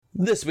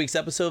This week's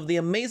episode of The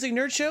Amazing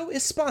Nerd Show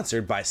is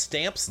sponsored by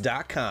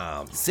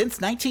Stamps.com. Since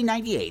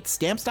 1998,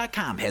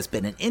 Stamps.com has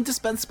been an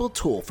indispensable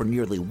tool for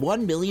nearly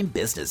 1 million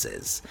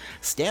businesses.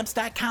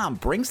 Stamps.com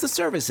brings the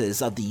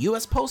services of the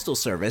U.S. Postal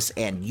Service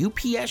and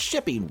UPS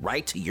shipping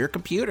right to your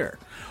computer.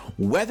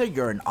 Whether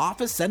you're an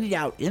office sending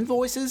out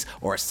invoices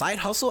or a side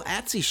hustle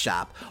Etsy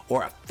shop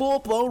or a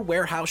full-blown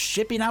warehouse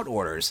shipping out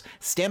orders,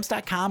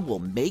 Stamps.com will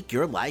make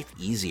your life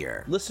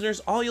easier. Listeners,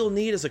 all you'll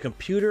need is a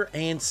computer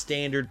and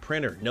standard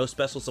printer. No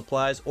special supplies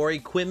or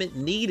equipment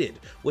needed.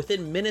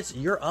 Within minutes,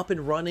 you're up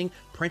and running,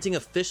 printing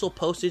official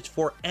postage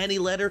for any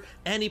letter,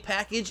 any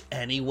package,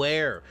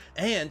 anywhere.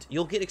 And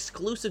you'll get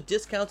exclusive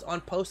discounts on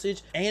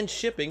postage and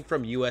shipping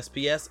from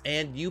USPS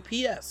and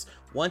UPS.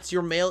 Once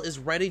your mail is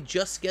ready,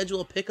 just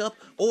schedule a pickup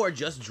or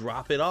just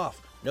drop it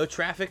off. No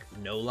traffic,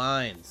 no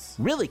lines.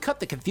 Really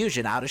cut the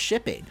confusion out of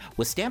shipping.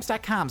 With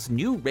Stamps.com's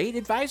new Rate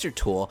Advisor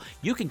tool,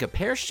 you can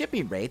compare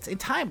shipping rates and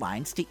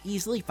timelines to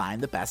easily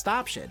find the best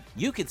option.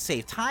 You can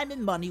save time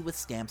and money with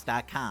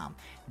Stamps.com.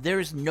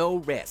 There's no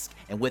risk.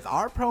 And with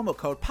our promo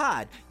code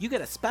POD, you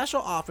get a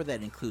special offer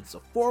that includes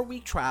a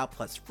 4-week trial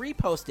plus free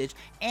postage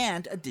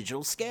and a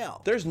digital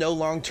scale. There's no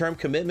long-term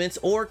commitments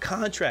or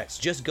contracts.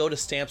 Just go to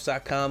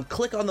Stamps.com,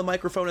 click on the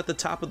microphone at the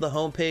top of the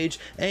homepage,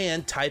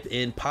 and type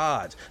in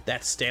POD.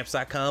 That's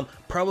Stamps.com,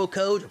 promo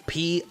code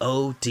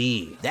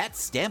POD.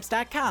 That's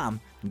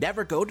Stamps.com.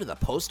 Never go to the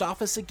post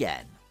office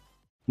again.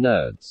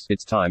 Nerds,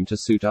 it's time to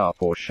suit up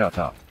or shut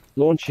up.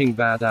 Launching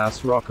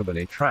badass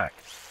rockabilly track.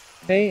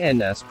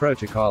 ANS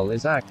protocol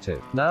is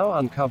active, now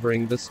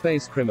uncovering the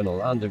space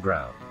criminal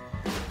underground.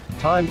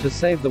 Time to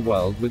save the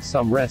world with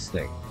some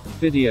wrestling,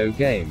 video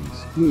games,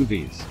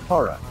 movies,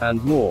 horror,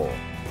 and more.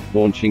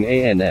 Launching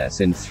ANS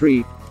in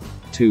 3,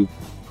 2,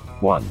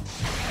 1.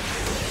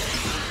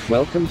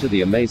 Welcome to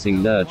the Amazing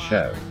Nerd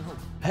Show.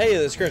 Hey,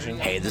 this is Christian.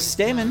 Hey, this is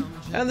Damon.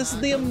 And this is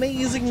the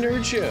Amazing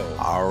Nerd Show.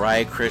 All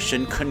right,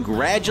 Christian,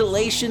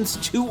 congratulations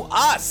to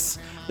us.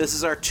 This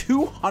is our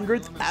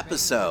 200th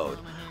episode.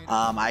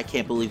 I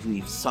can't believe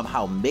we've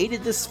somehow made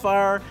it this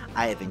far.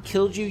 I haven't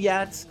killed you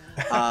yet.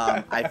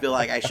 I feel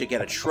like I should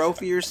get a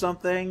trophy or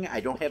something. I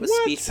don't have a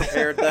speech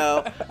prepared,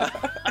 though.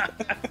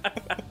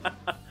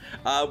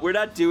 We're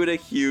not doing a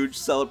huge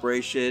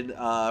celebration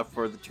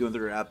for the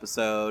 200th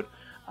episode.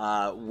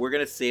 We're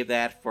going to save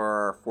that for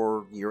our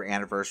 4-year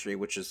anniversary,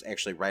 which is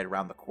actually right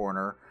around the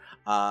corner.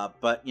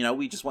 But,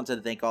 we just wanted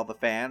to thank all the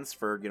fans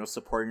for,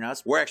 supporting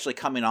us. We're actually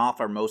coming off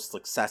our most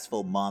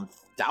successful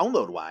month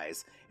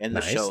download-wise in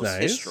the show's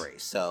history.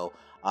 So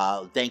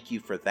thank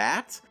you for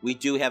that. We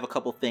do have a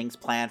couple things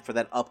planned for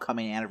that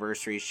upcoming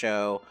anniversary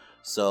show.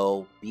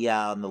 So be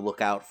on the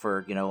lookout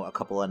for, a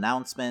couple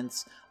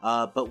announcements.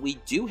 But we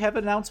do have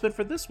an announcement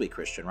for this week,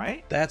 Christian,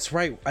 right? That's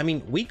right. I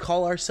mean, we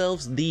call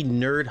ourselves the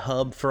Nerd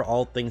Hub for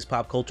all things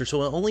pop culture.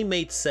 So it only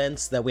made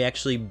sense that we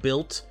actually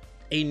built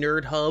a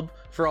Nerd Hub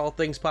for all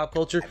things pop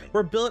culture.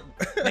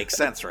 Makes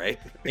sense, right?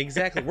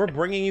 Exactly. We're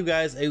bringing you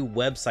guys a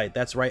website.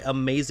 That's right.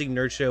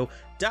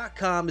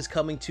 AmazingNerdShow.com is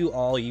coming to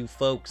all you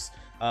folks,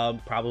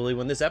 probably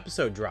when this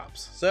episode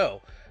drops.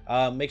 So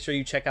make sure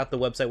you check out the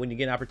website when you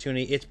get an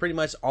opportunity. It's pretty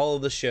much all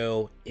of the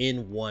show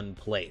in one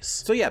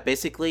place. So yeah,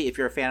 basically, if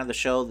you're a fan of the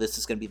show, this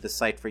is going to be the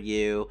site for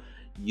you.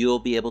 You'll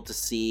be able to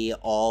see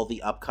all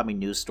the upcoming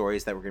news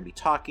stories that we're going to be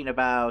talking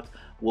about.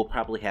 We'll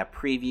probably have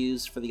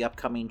previews for the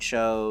upcoming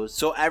shows.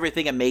 So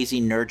everything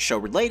Amazing Nerd Show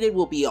related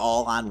will be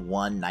all on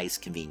one nice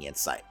convenient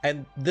site.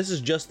 And this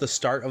is just the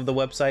start of the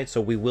website,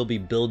 so we will be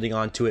building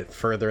onto it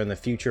further in the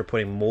future,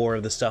 putting more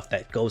of the stuff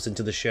that goes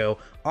into the show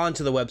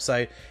onto the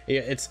website.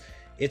 It's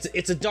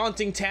a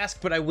daunting task,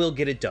 but I will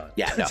get it done.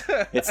 Yeah,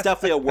 no, it's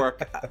definitely a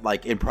work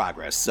in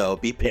progress, so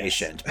be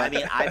patient. Yes. I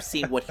mean, I've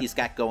seen what he's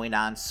got going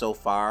on so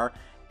far,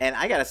 and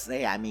I gotta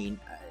say,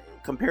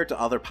 compared to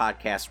other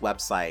podcast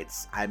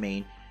websites,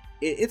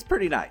 it's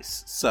pretty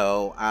nice.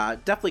 So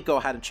definitely go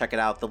ahead and check it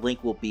out. The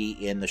link will be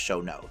in the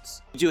show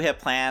notes. We do have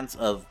plans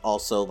of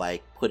also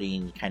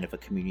putting kind of a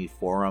community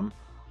forum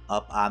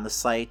up on the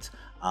site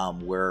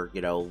where,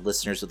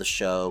 listeners of the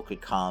show could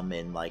come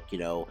and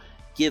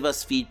give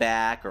us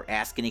feedback or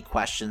ask any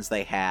questions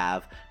they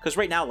have, because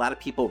right now a lot of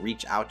people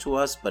reach out to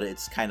us, but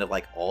it's kind of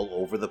all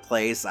over the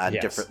place on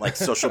different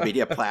social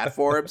media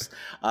platforms,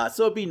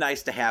 so it'd be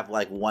nice to have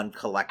one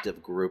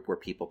collective group where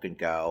people can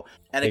go,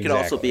 and it could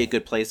also be a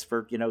good place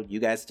for you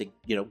guys to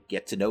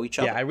get to know each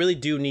other. I really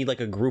do need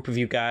a group of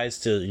you guys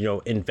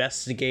to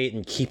investigate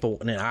and keep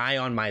an eye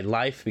on my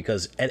life,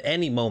 because at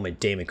any moment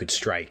Damon could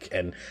strike,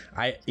 and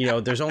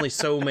there's only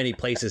so many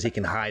places he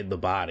can hide the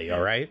body.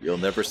 All right, you'll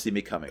never see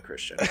me coming,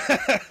 Christian.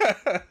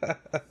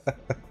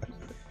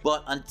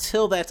 But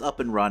until that's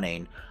up and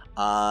running,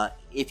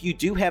 if you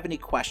do have any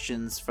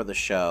questions for the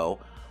show,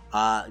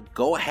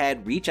 go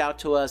ahead, reach out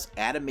to us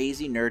at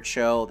Amazing Nerd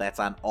Show.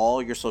 That's on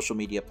all your social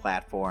media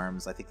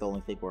platforms. I think the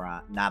only thing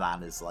we're not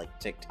on is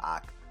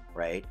TikTok,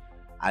 right?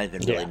 I don't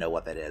even really know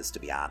what that is, to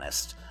be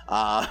honest.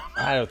 I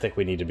don't think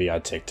we need to be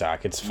on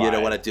TikTok. It's fine. You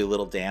don't want to do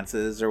little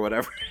dances or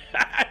whatever?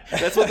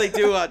 That's what they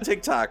do on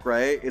TikTok,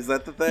 right? Is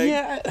that the thing?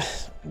 Yeah.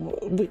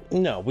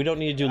 No, we don't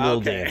need to do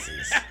little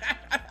dances.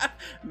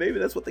 Maybe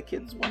that's what the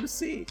kids want to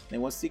see. They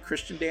want to see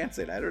Christian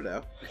dancing. I don't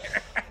know.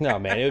 No,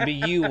 man, it would be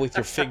you with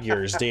your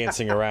figures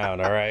dancing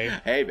around, all right?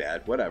 Hey,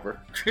 man,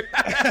 whatever.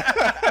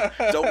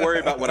 Don't worry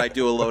about what I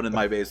do alone in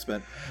my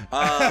basement.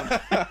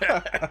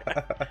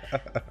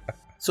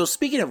 So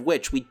speaking of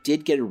which, we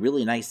did get a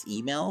really nice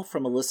email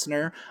from a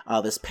listener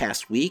this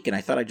past week, and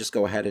I thought I'd just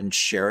go ahead and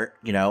share it,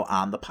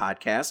 on the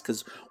podcast,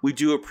 because we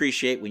do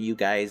appreciate when you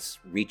guys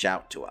reach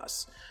out to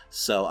us.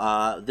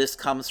 So this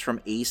comes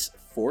from Ace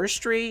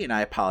Forestry, and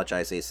I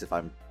apologize, Ace, if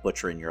I'm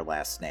butchering your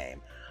last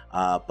name.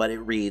 But it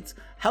reads,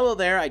 "Hello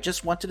there, I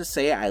just wanted to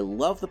say I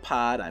love the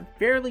pod. I'm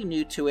fairly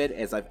new to it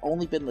as I've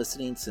only been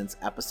listening since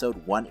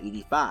episode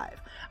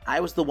 185. I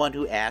was the one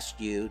who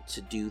asked you to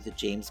do the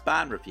James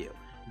Bond review.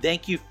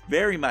 Thank you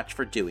very much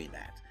for doing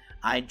that.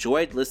 I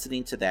enjoyed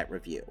listening to that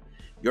review.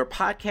 Your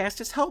podcast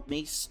has helped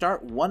me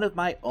start one of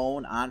my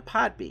own on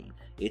Podbean.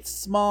 It's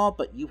small,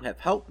 but you have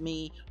helped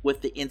me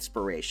with the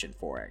inspiration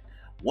for it.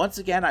 Once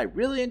again, I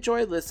really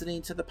enjoy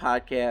listening to the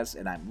podcast,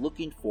 and I'm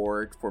looking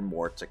forward for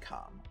more to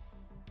come."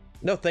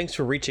 No, thanks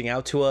for reaching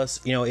out to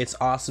us. It's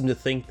awesome to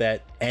think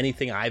that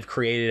anything I've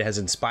created has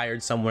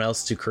inspired someone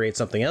else to create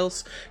something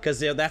else, because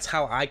that's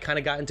how I kind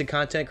of got into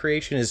content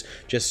creation, is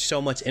just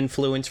so much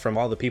influence from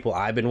all the people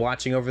I've been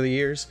watching over the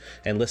years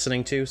and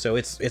listening to. So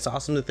it's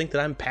awesome to think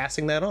that I'm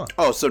passing that on.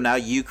 Oh, so now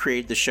you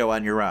created the show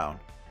on your own.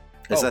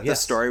 Is that yes.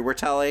 the story we're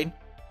telling?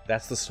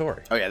 That's the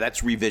story. Oh, yeah,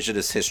 that's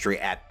revisionist history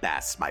at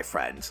best, my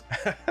friend.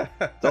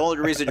 The only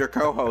reason you're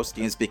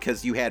co-hosting is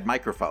because you had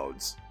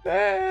microphones.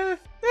 And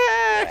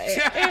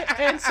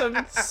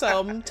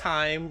some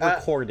time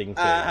recording things.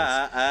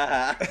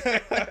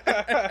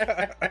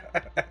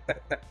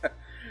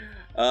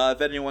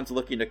 If anyone's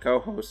looking to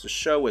co-host a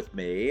show with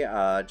me,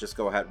 just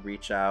go ahead and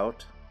reach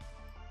out.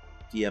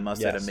 DM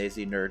us at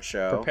Amazing Nerd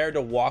Show. Prepare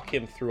to walk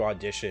him through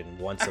audition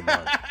once a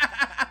month.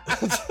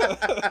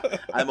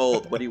 I'm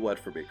old. What do you want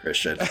from me,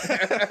 Christian?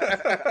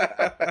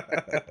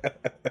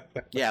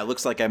 Yeah, it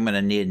looks like I'm going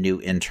to need a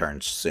new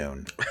intern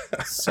soon.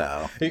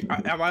 So,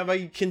 am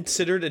I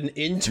considered an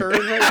intern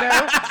right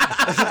now?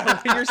 Is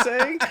that what you're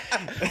saying?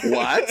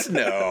 What?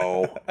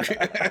 No.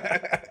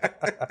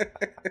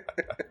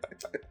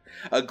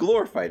 A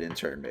glorified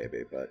intern,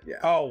 maybe, but yeah.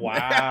 Oh,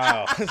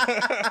 wow.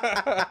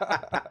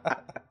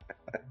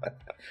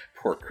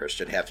 Poor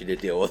Christian having to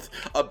deal with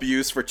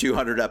abuse for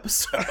 200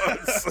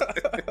 episodes.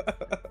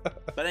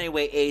 But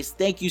anyway, Ace,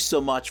 thank you so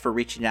much for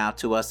reaching out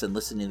to us and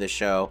listening to the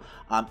show.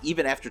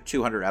 Even after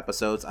 200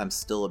 episodes, I'm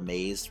still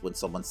amazed when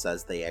someone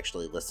says they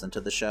actually listen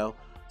to the show.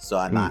 So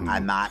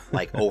I'm not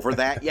like over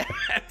that yet.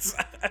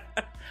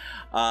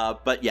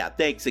 But yeah,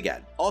 thanks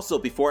again. Also,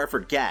 before I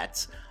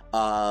forget,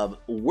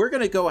 we're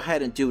going to go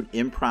ahead and do an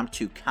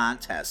impromptu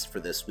contest for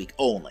this week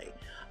only.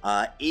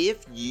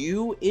 If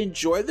you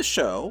enjoy the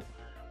show,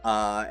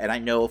 and I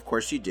know, of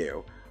course, you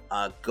do,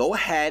 go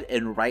ahead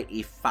and write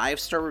a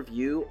 5-star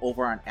review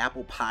over on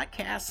Apple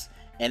Podcasts.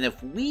 And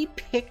if we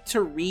pick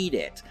to read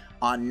it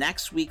on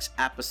next week's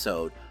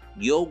episode,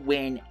 you'll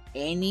win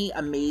any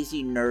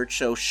Amazing Nerd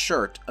Show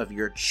shirt of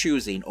your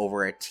choosing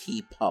over at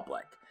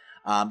TeePublic.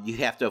 You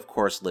have to, of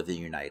course, live in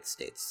the United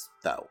States,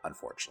 though,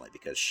 unfortunately,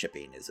 because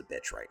shipping is a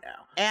bitch right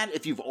now. And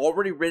if you've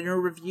already written a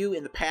review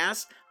in the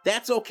past,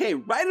 that's okay.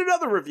 Write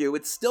another review.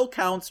 It still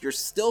counts. You're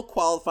still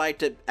qualified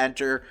to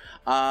enter.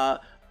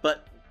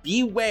 But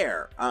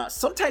beware.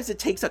 Sometimes it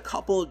takes a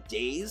couple of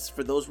days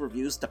for those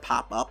reviews to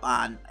pop up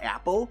on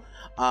Apple.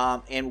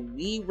 And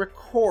we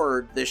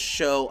record this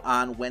show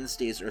on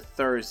Wednesdays or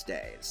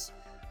Thursdays.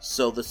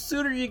 So the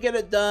sooner you get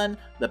it done,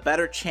 the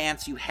better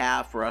chance you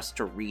have for us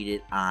to read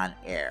it on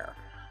air.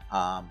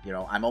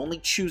 I'm only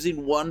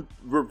choosing one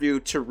review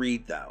to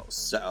read, though.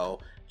 So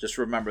just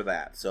remember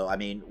that. So,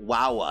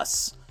 wow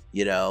us,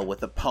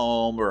 with a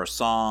poem or a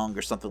song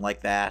or something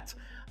like that.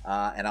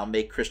 And I'll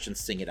make Christian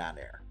sing it on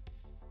air.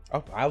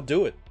 Oh, I'll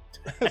do it.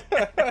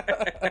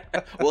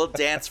 We'll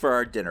dance for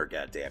our dinner,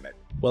 goddammit.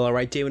 Well, all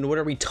right, David, what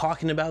are we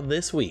talking about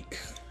this week?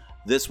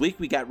 This week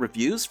we got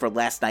reviews for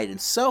Last Night in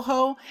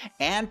Soho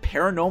and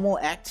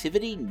Paranormal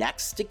Activity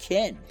Next to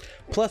Kin.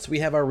 Plus, we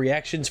have our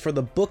reactions for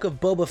the Book of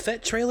Boba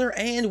Fett trailer,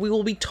 and we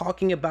will be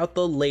talking about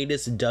the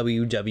latest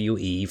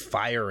WWE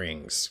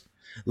firings.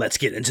 Let's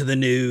get into the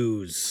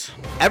news.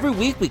 Every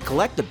week we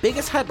collect the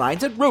biggest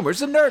headlines and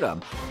rumors in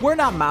nerdom. We're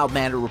not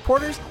mild-mannered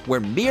reporters, we're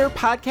mere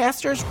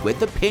podcasters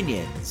with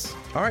opinions.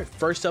 All right,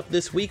 first up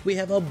this week we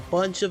have a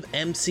bunch of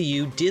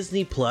MCU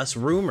Disney Plus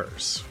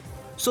rumors.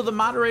 So the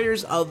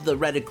moderators of the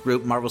Reddit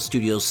group Marvel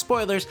Studios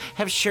Spoilers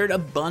have shared a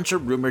bunch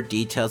of rumored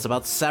details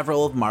about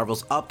several of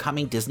Marvel's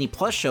upcoming Disney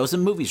Plus shows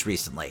and movies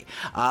recently.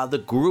 The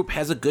group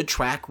has a good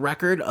track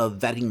record of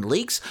vetting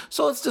leaks,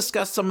 so let's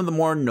discuss some of the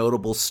more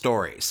notable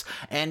stories.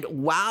 And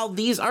while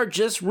these are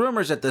just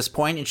rumors at this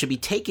point and should be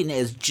taken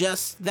as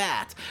just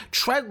that,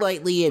 tread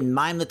lightly and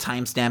mind the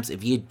timestamps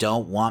if you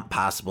don't want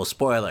possible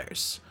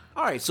spoilers.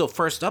 All right, so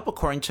first up,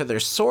 according to their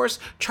source,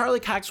 Charlie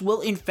Cox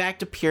will in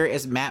fact appear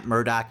as Matt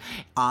Murdock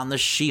on the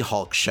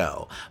She-Hulk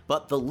show,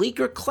 but the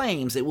leaker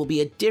claims it will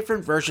be a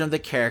different version of the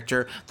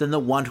character than the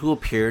one who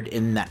appeared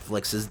in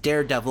Netflix's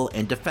Daredevil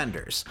and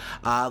Defenders.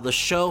 The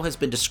show has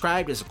been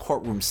described as a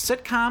courtroom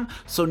sitcom,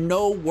 so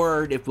no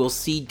word if we'll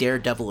see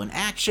Daredevil in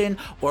action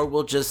or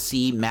we'll just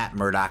see Matt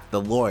Murdock the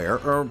lawyer,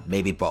 or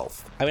maybe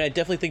both. I mean, I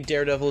definitely think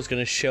Daredevil is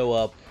going to show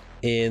up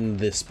in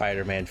the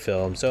Spider-Man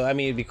film. So, I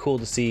mean, it'd be cool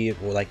to see,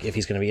 like, if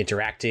he's going to be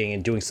interacting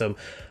and doing some,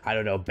 I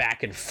don't know,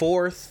 back and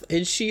forth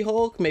in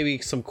She-Hulk, maybe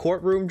some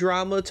courtroom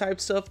drama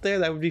type stuff there.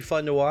 That would be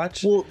fun to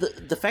watch. Well,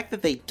 the fact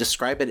that they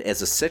describe it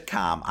as a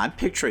sitcom, I'm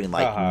picturing,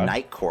 like,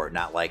 Night Court,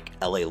 not, like,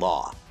 LA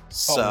Law.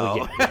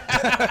 So,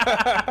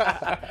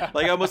 yeah.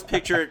 like, I almost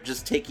picture it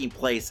just taking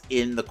place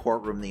in the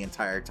courtroom the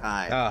entire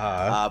time.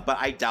 But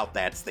I doubt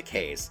that's the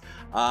case.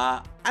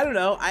 I don't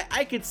know.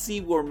 I could see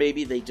where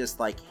maybe they just,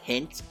 like,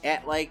 hint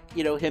at, like,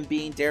 you know, him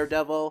being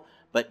Daredevil.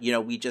 But, you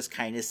know, we just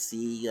kind of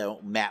see, you know,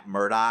 Matt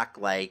Murdock,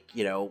 like,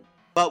 you know.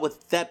 But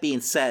with that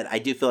being said, I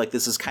do feel like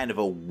this is kind of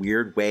a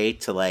weird way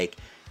to, like,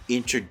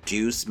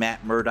 introduce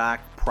Matt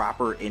Murdock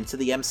proper into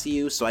the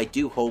MCU, so I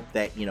do hope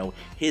that, you know,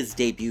 his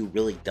debut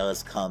really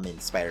does come in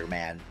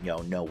Spider-Man, you know,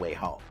 No Way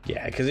Home.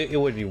 Yeah, because it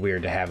would be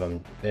weird to have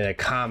him in a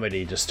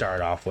comedy to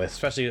start off with,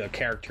 especially a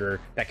character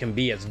that can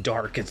be as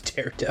dark as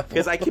Daredevil.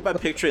 Because I keep on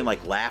picturing,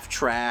 like, laugh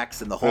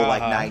tracks and the whole,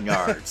 like, 9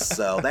 yards,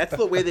 so that's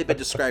the way they've been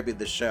describing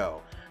the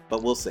show.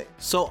 But we'll see.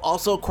 So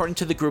also, according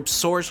to the group's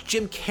source,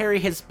 Jim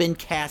Carrey has been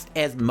cast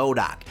as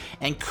MODOK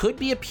and could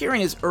be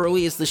appearing as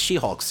early as the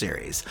She-Hulk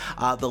series.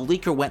 The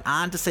leaker went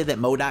on to say that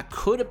MODOK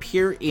could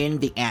appear in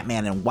the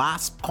Ant-Man and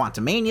Wasp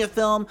Quantumania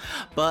film,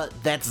 but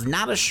that's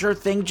not a sure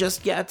thing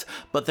just yet.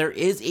 But there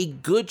is a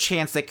good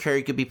chance that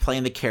Carrey could be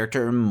playing the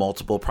character in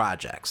multiple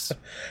projects.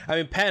 I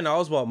mean, Patton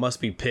Oswalt must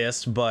be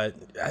pissed, but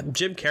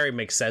Jim Carrey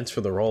makes sense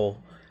for the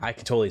role. I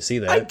can totally see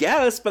that. I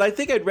guess, but I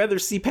think I'd rather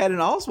see Patton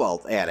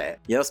Oswalt at it.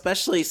 You know,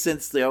 especially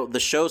since, you know, the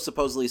show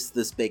supposedly is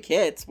this big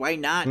hit. Why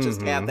not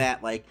just have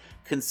that, like,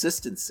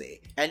 consistency?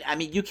 And, I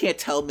mean, you can't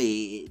tell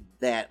me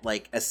that,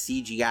 like, a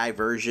CGI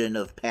version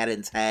of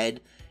Patton's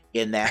head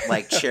in that,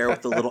 like, chair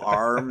with the little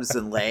arms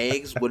and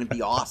legs wouldn't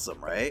be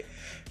awesome, right?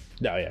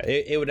 No, yeah,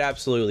 it would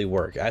absolutely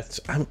work.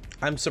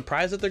 I'm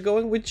surprised that they're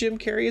going with Jim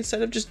Carrey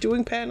instead of just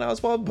doing Patton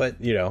Oswalt,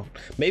 but, you know,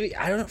 maybe,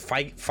 I don't know,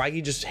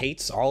 Feige just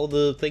hates all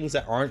the things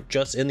that aren't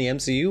just in the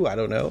MCU. I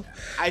don't know.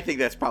 I think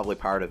that's probably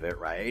part of it,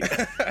 right?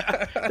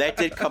 That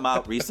did come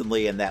out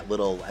recently in that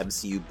little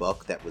MCU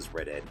book that was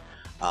written.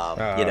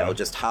 You know,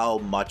 just how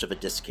much of a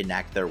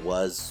disconnect there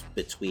was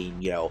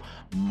between, you know,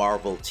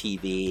 Marvel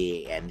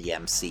TV and the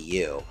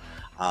MCU.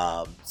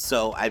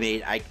 So, I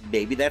mean,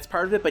 maybe that's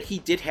part of it, but he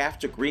did have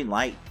to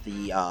greenlight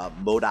the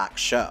MODOK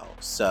show,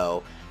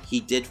 so he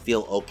did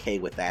feel okay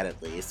with that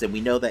at least. And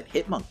we know that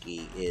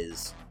Hitmonkey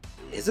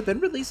has it been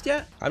released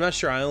yet? I'm not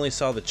sure. I only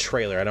saw the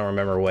trailer. I don't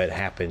remember what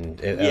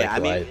happened. Yeah, I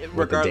mean,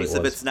 regardless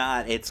if it's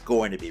not, it's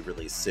going to be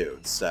released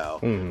soon. So,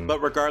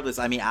 but regardless,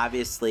 I mean,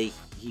 obviously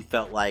he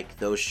felt like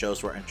those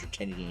shows were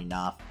entertaining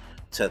enough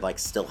to, like,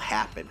 still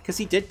happen, because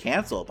he did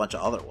cancel a bunch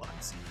of other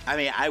ones. I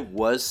mean, I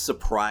was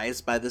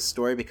surprised by this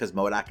story because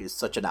MODOK is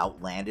such an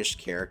outlandish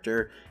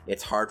character.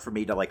 It's hard for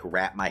me to, like,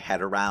 wrap my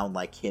head around,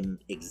 like, him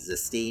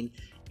existing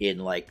in,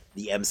 like,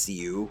 the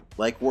MCU,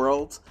 like,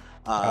 world.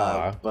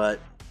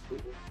 But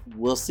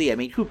we'll see. I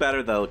mean, who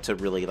better, though, to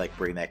really, like,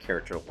 bring that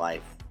character to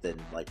life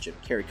than, like, Jim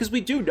Carrey? Because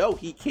we do know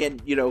he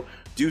can, you know,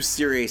 do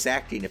serious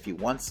acting if he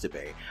wants to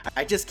be.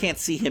 I just can't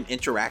see him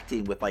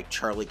interacting with, like,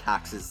 Charlie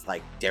Cox's,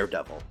 like,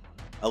 Daredevil.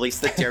 At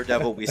least the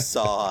Daredevil we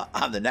saw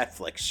on the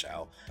Netflix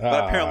show.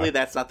 But apparently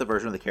that's not the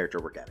version of the character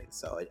we're getting,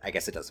 so I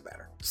guess it doesn't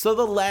matter. So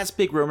the last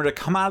big rumor to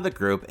come out of the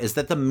group is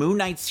that the Moon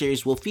Knight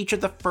series will feature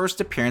the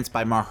first appearance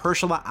by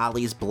Mahershala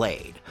Ali's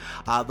Blade.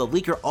 The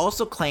leaker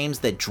also claims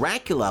that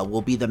Dracula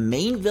will be the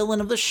main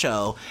villain of the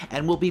show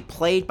and will be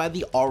played by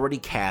the already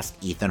cast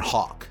Ethan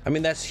Hawke. I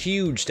mean, that's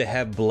huge to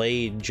have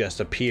Blade just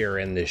appear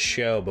in this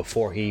show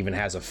before he even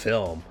has a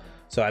film.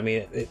 So, I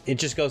mean, it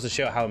just goes to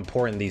show how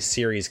important these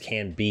series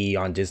can be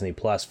on Disney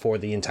Plus for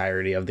the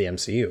entirety of the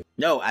MCU.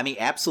 No, I mean,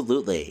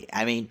 absolutely.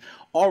 I mean,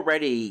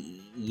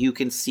 already you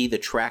can see the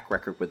track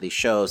record with these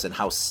shows and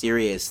how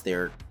serious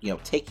they're, you know,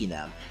 taking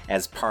them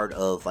as part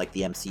of, like,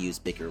 the MCU's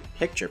bigger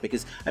picture.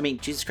 Because, I mean,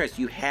 Jesus Christ,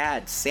 you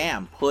had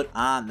Sam put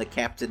on the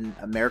Captain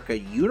America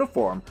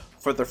uniform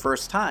for the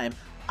first time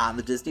on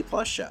the Disney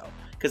Plus show.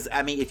 Because,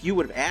 I mean, if you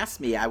would have asked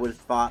me, I would have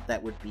thought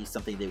that would be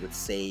something they would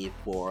save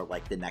for,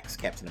 like, the next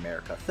Captain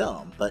America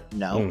film. But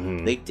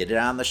no, they did it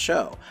on the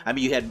show. I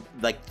mean, you had,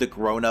 like, the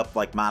grown-up,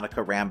 like,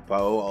 Monica Rambeau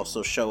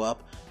also show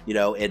up, you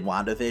know, in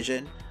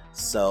WandaVision.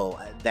 So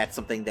that's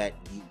something that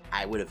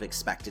I would have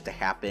expected to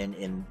happen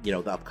in, you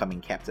know, the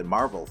upcoming Captain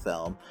Marvel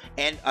film.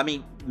 And, I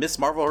mean, Miss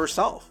Marvel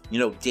herself, you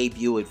know,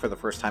 debuted for the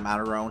first time on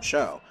her own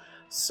show.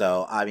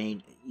 So, I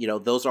mean, you know,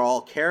 those are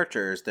all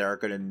characters that are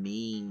going to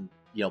mean,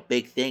 you know,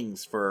 big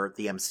things for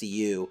the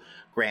MCU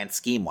grand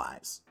scheme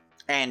wise.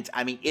 And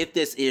I mean, if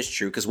this is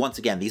true, because once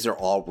again, these are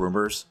all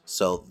rumors.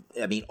 So,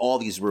 I mean, all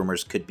these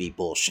rumors could be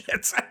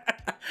bullshit.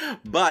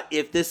 But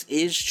if this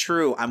is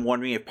true, I'm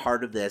wondering if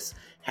part of this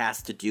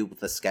has to do with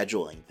the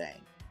scheduling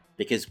thing.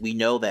 Because we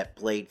know that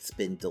Blade's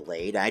been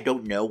delayed. I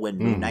don't know when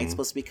Moon Knight's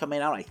supposed to be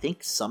coming out. I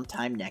think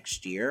sometime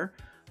next year.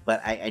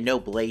 But I know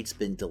Blade's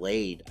been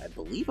delayed, I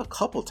believe, a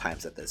couple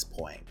times at this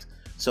point.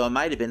 So it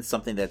might have been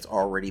something that's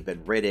already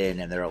been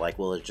written, and they're like,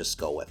 well, let's just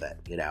go with it,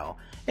 you know?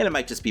 And it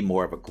might just be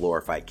more of a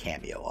glorified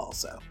cameo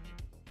also.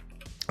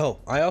 Oh,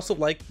 I also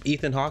like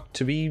Ethan Hawke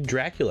to be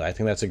Dracula. I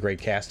think that's a great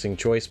casting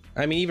choice.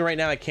 I mean, even right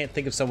now, I can't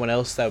think of someone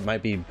else that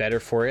might be better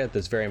for it at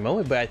this very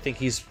moment, but I think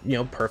he's, you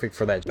know, perfect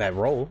for that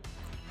role.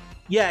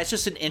 Yeah, it's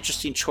just an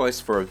interesting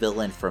choice for a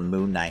villain from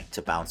Moon Knight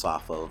to bounce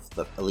off of,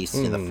 at least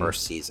in the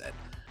first season.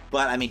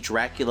 But, I mean,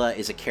 Dracula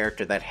is a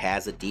character that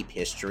has a deep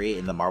history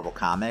in the Marvel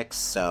Comics,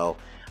 so,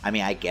 I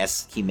mean, I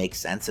guess he makes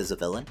sense as a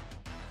villain,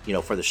 you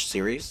know, for the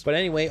series. But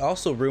anyway,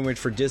 also rumored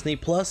for Disney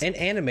Plus an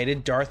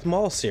animated Darth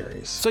Maul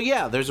series. So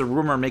yeah, there's a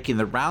rumor making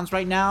the rounds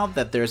right now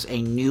that there's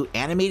a new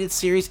animated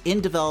series in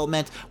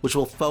development which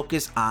will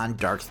focus on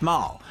Darth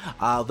Maul.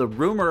 The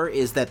rumor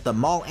is that the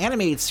Maul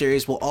animated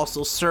series will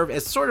also serve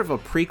as sort of a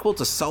prequel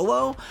to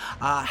Solo,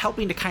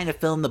 helping to kind of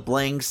fill in the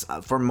blanks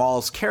for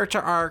Maul's character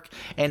arc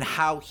and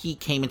how he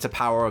came into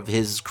power of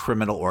his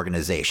criminal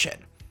organization.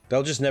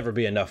 There'll just never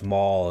be enough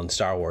Maul in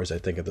Star Wars, I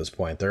think, at this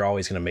point. They're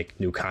always going to make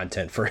new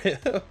content for him.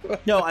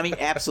 No, I mean,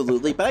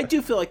 absolutely. But I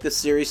do feel like this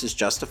series is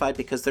justified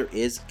because there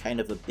is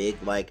kind of a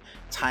big, like,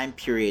 time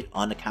period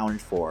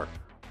unaccounted for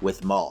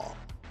with Maul.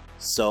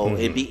 So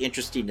it'd be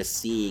interesting to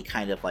see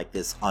kind of like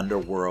this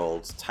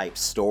underworld type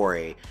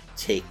story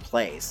take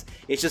place.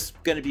 It's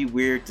just going to be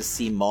weird to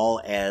see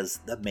Maul as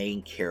the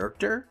main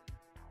character.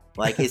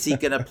 Like, is he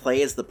going to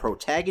play as the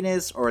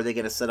protagonist, or are they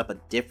going to set up a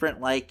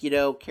different, like, you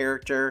know,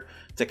 character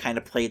to kind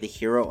of play the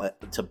hero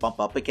to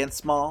bump up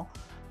against Maul?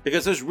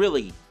 Because there's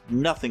really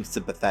nothing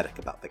sympathetic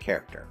about the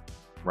character,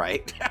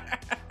 right?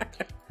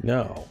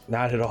 No,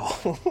 not at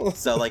all.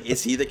 So, like,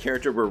 is he the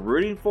character we're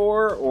rooting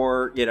for,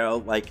 or, you know,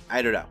 like,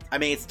 I don't know. I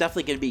mean, it's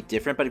definitely going to be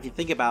different, but if you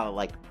think about it,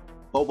 like,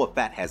 Boba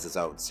Fett has his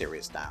own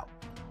series now.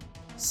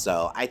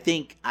 So I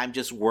think I'm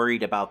just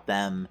worried about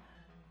them,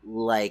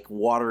 like,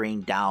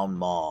 watering down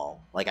Maul.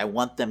 Like, I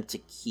want them to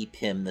keep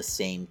him the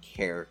same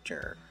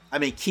character. I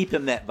mean, keep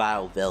him that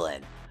vile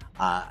villain.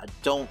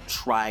 Don't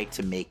try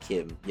to make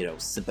him, you know,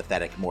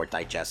 sympathetic, more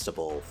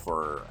digestible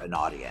for an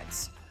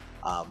audience.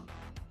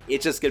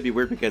 It's just gonna be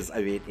weird because,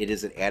 I mean, it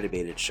is an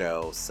animated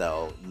show,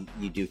 so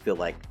you do feel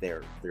like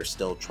they're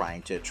still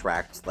trying to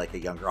attract, like, a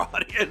younger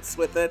audience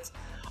with it.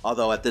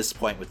 Although at this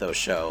point with those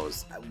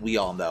shows, we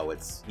all know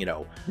it's, you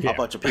know, a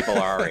bunch of people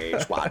our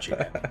age watching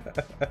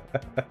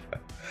it.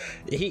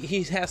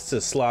 He has to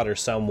slaughter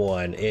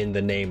someone in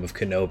the name of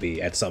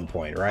Kenobi at some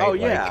point, right? Oh,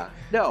 yeah.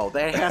 No,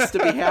 that has to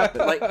be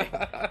happening. Like,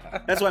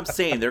 that's what I'm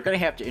saying. They're going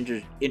to have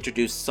to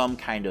introduce some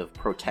kind of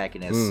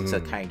protagonist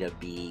to kind of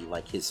be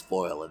like his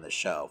foil in the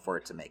show for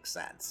it to make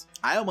sense.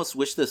 I almost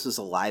wish this was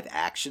a live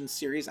action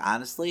series,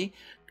 honestly.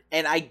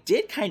 And I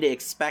did kind of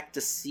expect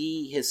to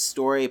see his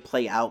story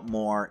play out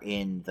more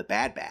in The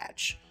Bad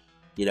Batch.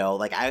 You know,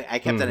 like, I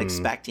kept on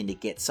expecting to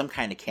get some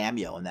kind of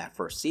cameo in that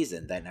first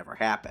season. That never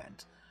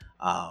happened.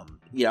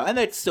 You know, and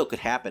that still could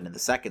happen in the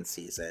second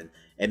season.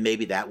 And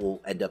maybe that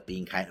will end up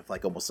being kind of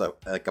like almost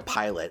like a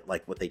pilot,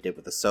 like what they did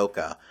with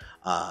Ahsoka,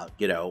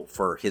 you know,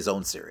 for his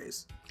own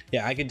series.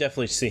 Yeah, I could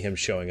definitely see him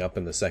showing up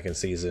in the second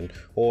season,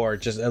 or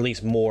just at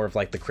least more of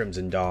like the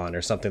Crimson Dawn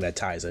or something that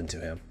ties into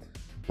him.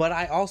 But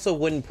I also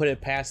wouldn't put it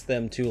past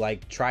them to,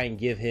 like, try and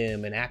give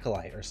him an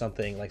acolyte or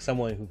something, like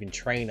someone who can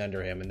train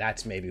under him, and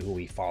that's maybe who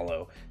we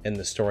follow in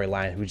the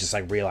storyline, who just,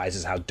 like,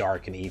 realizes how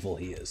dark and evil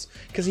he is.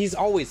 Because he's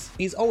always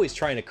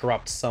trying to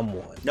corrupt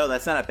someone. No,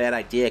 that's not a bad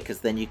idea, because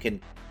then you can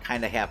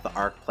kind of have the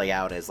arc play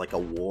out as, like, a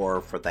war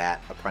for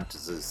that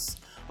apprentice's,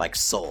 like,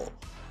 soul.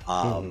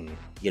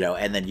 You know,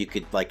 and then you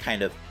could, like,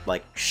 kind of,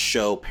 like,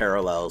 show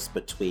parallels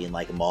between,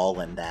 like, Maul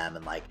and them,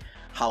 and, like,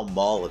 how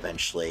Maul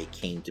eventually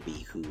came to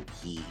be who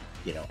he,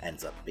 you know,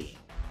 ends up being.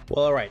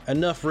 Well, all right,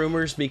 enough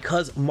rumors,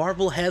 because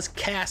Marvel has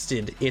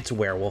casted its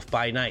Werewolf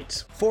by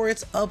Night for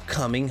its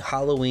upcoming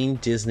Halloween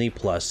Disney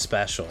Plus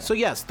special. So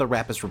yes, The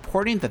Wrap is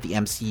reporting that the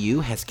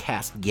MCU has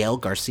cast Gael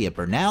Garcia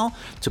Bernal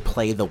to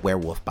play the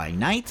Werewolf by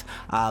Night.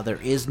 There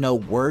is no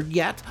word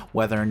yet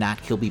whether or not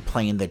he'll be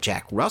playing the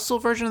Jack Russell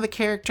version of the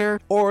character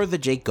or the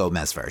Jake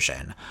Gomez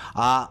version.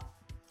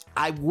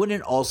 I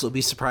wouldn't also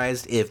be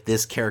surprised if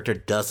this character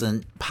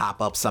doesn't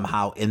pop up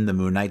somehow in the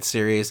Moon Knight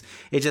series.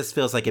 It just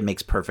feels like it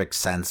makes perfect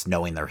sense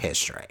knowing their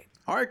history.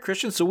 All right,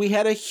 Christian, so we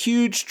had a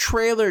huge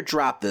trailer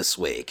drop this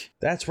week.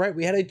 That's right,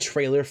 we had a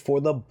trailer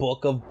for the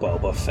Book of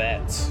Boba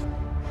Fett.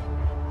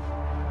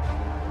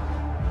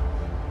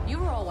 You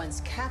were all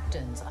once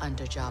captains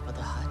under Jabba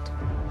the Hutt.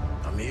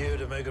 I'm here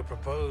to make a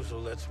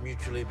proposal that's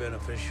mutually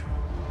beneficial.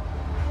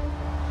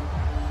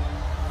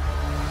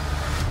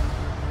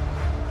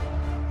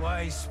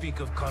 Why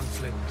speak of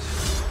conflict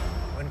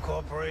when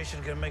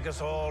cooperation can make us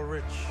all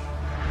rich?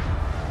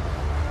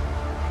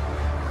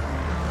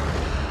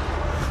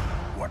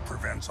 What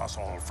prevents us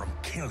all from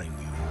killing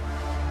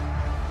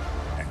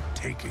you and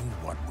taking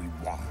what we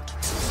want?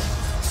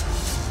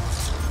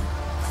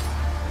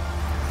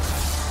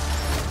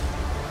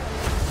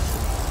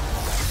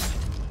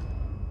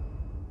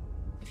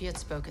 If you had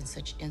spoken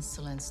such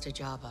insolence to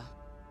Jabba,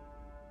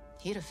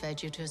 he'd have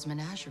fed you to his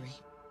menagerie.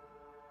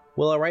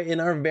 Well, all right, in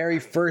our very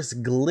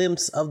first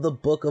glimpse of the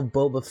Book of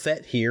Boba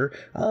Fett here,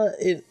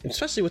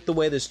 especially with the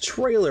way this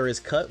trailer is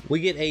cut,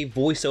 we get a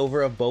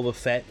voiceover of Boba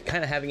Fett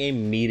kind of having a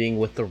meeting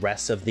with the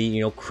rest of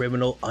the,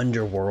 criminal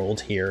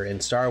underworld here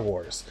in Star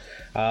Wars.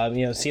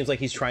 It seems like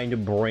he's trying to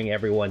bring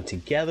everyone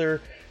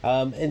together,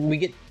 and we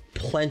get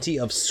plenty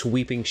of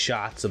sweeping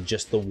shots of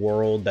just the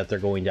world that they're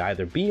going to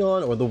either be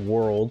on or the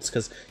worlds,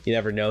 because you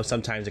never know.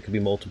 Sometimes it could be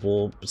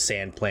multiple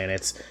sand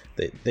planets.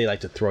 They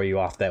like to throw you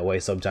off that way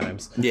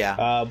sometimes.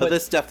 Yeah, but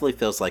this definitely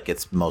feels like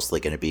it's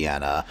mostly going to be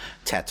on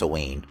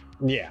Tatooine.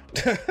 Yeah.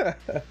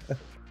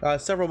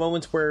 Several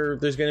moments where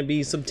there's going to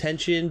be some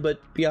tension,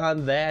 but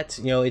beyond that,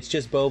 it's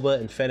just Boba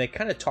and Fennec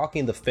kind of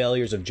talking the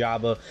failures of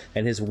Jabba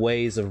and his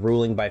ways of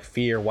ruling by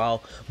fear,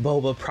 while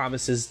Boba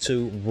promises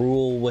to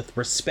rule with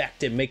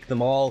respect and make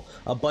them all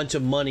a bunch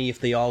of money if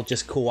they all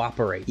just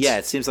cooperate. Yeah,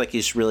 it seems like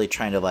he's really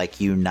trying to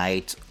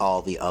unite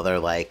all the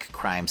other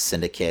crime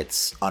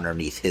syndicates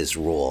underneath his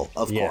rule,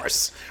 of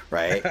course,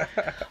 right?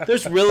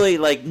 There's really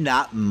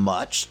not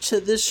much to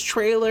this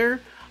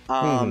trailer.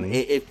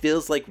 It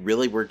feels like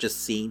really we're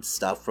just seeing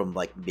stuff from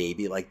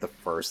maybe the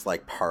first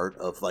part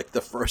of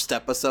the first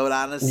episode,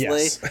 honestly.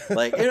 Yes.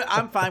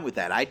 I'm fine with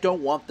that. I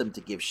don't want them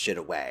to give shit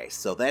away,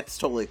 so that's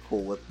totally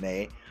cool with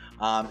me.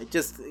 It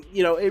just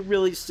it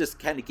really is just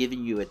kind of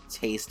giving you a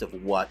taste of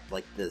what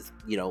this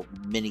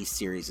mini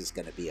series is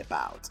going to be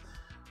about.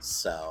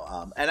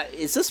 So and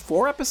is this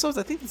 4 episodes?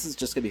 I think this is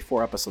just gonna be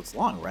 4 episodes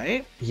long,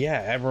 right?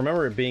 Yeah, I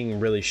remember it being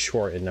really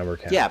short in number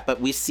count. Yeah,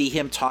 but we see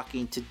him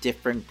talking to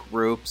different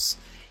groups.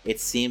 It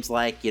seems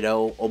like,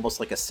 almost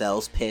like a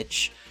sales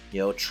pitch,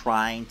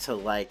 trying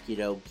to,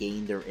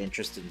 gain their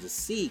interest and to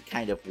see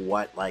kind of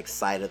what,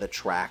 side of the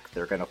track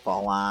they're going to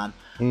fall on.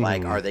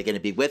 Are they going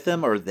to be with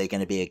him or are they going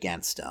to be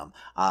against him?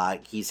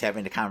 He's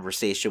having a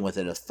conversation with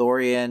an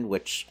Ithorian,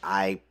 which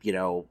I,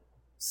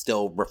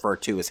 still refer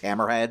to as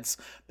hammerheads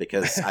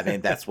because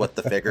that's what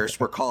the figures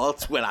were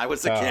called when I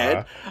was a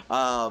kid.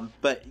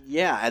 But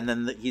yeah, and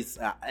then he's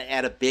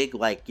at a big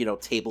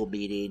table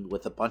meeting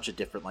with a bunch of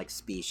different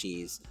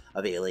species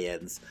of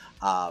aliens.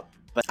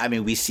 But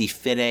we see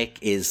Finnick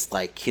is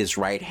his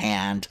right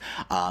hand,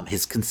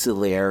 his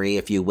consigliere,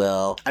 if you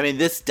will.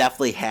 This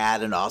definitely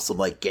had an awesome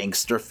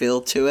gangster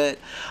feel to it,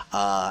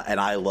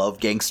 and I love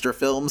gangster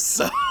films.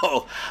 So,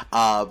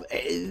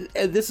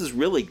 and this is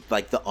really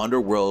the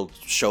underworld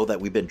show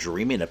that we've been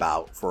dreaming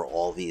about for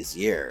all these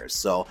years.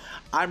 So,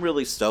 I'm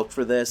really stoked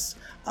for this.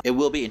 It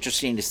will be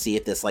interesting to see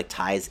if this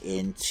ties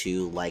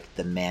into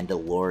the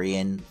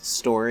Mandalorian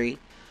story.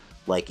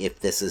 If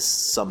this is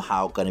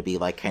somehow going to be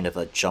kind of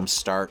a jump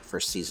start for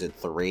season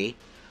 3.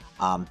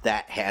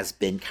 That has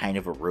been kind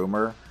of a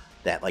rumor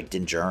that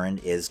Din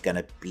Djarin is going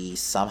to be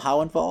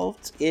somehow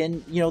involved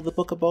in, the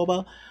Book of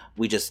Boba.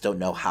 We just don't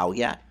know how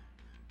yet.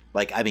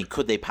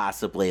 Could they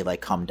possibly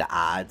come to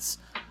odds,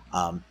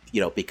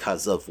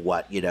 because of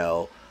what,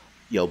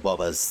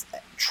 Boba's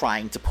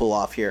trying to pull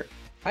off here?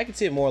 I could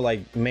see it more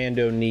like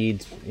Mando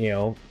needs,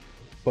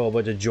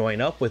 Boba to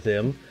join up with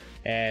him.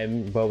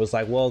 And Boba's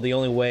like, well, the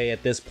only way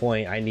at this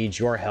point, I need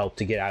your help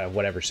to get out of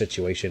whatever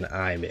situation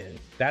I'm in.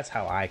 That's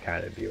how I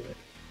kind of view it.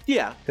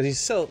 Yeah. Because he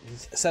still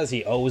says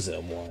he owes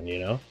him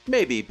one,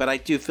 Maybe, but I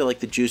do feel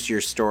the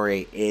juicier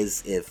story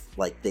is if,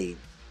 they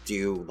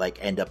do,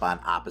 end up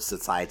on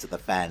opposite sides of the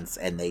fence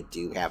and they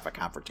do have a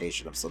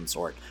confrontation of some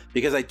sort.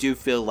 Because I do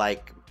feel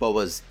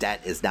Boba's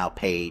debt is now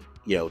paid,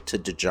 to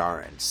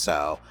Djarin.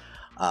 So,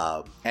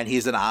 and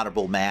he's an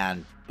honorable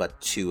man, but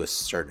to a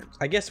certain...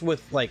 I guess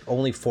with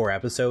only 4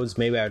 episodes,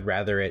 maybe I'd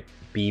rather it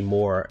be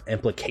more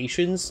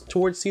implications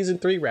towards season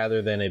 3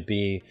 rather than it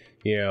be,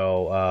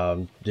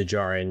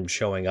 Djarin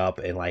showing up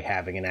and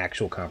having an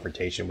actual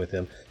confrontation with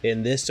him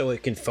in this, so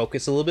it can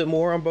focus a little bit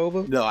more on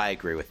Boba. No, I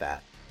agree with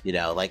that.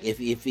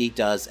 If he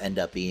does end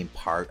up being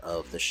part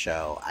of the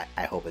show,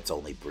 I hope it's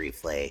only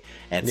briefly,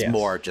 and it's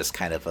more just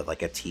kind of a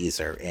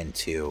teaser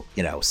into,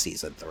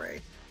 season 3,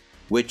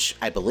 which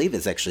I believe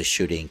is actually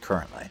shooting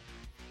currently.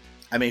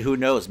 Who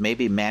knows?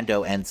 Maybe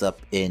Mando ends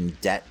up in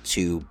debt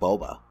to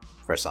Boba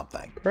for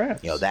something.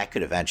 Perhaps. That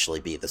could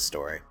eventually be the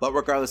story. But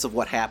regardless of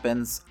what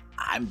happens,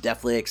 I'm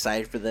definitely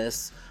excited for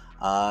this.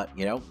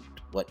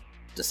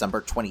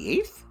 December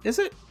 28th, is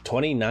it?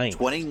 29th.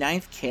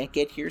 29th, can't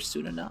get here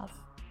soon enough.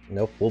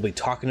 Nope, we'll be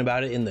talking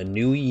about it in the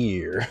new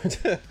year.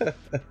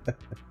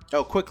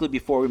 Oh, quickly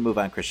before we move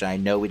on, Christian, I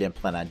know we didn't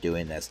plan on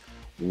doing this.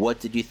 What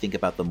did you think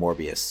about the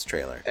Morbius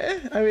trailer?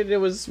 It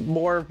was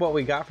more of what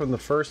we got from the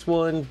first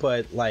one,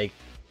 but there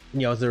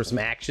were some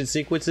action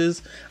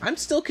sequences. I'm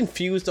still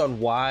confused on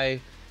why,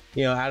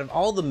 out of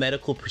all the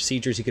medical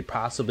procedures he could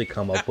possibly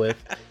come up with,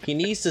 he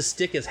needs to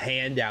stick his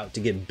hand out to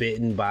get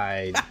bitten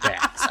by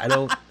bats. I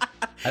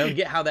don't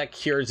get how that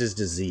cures his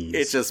disease.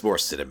 It's just more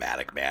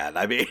cinematic, man.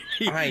 I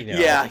know.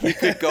 Yeah, he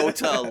could go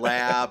to a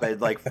lab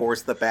and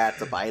force the bat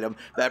to bite him.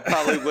 That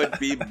probably would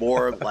be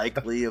more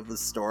likely of the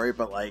story,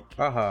 but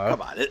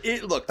come on,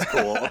 it looked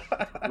cool,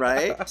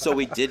 right? So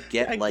we did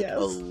get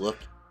a look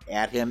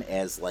at him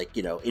as like,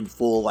 you know, in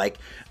full like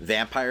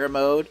vampire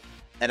mode,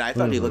 and I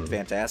thought he looked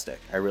fantastic.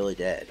 I really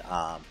did. You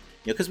know,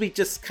 because we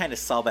just kind of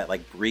saw that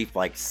like brief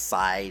like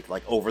side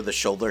like over the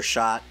shoulder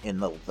shot in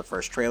the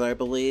first trailer, I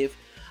believe.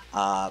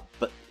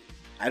 But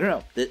I don't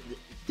know.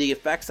 The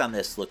effects on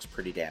this looks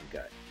pretty damn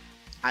good.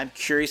 I'm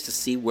curious to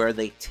see where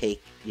they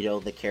take, you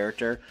know, the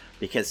character,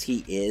 because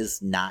he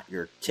is not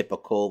your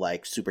typical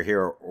like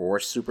superhero or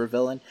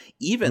supervillain,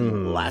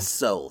 even less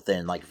so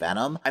than like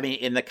Venom. I mean,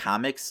 in the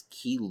comics,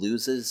 he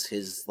loses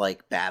his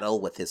like battle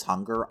with his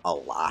hunger a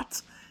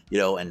lot, you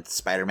know, and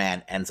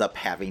Spider-Man ends up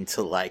having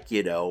to like,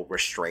 you know,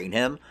 restrain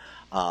him.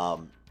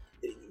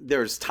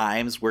 There's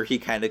times where he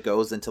kind of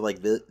goes into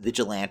like the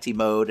vigilante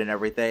mode and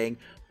everything,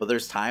 but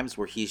there's times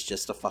where he's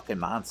just a fucking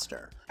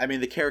monster. I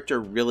mean, the character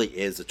really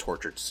is a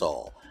tortured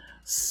soul.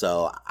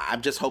 So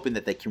I'm just hoping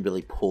that they can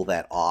really pull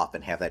that off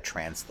and have that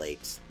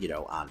translate, you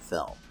know, on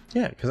film.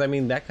 Yeah, because I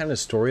mean, that kind of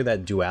story,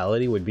 that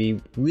duality would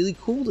be really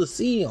cool to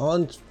see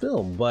on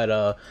film,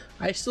 but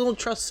I still don't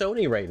trust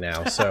Sony right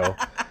now, so...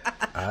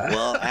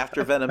 Well,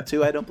 after Venom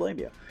 2, I don't blame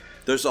you.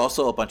 There's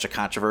also a bunch of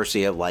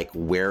controversy of like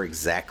where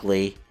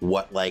exactly,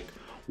 what like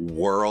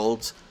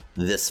world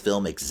this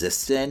film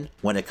exists in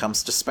when it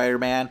comes to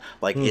Spider-Man.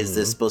 Like, is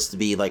this supposed to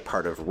be like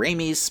part of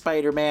Raimi's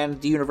Spider-Man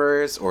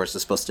universe, or is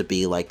this supposed to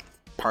be like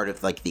part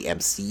of like the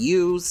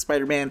MCU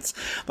Spider-Man's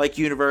like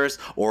universe,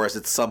 or is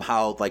it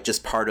somehow like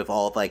just part of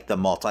all like the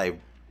multi,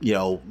 you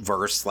know,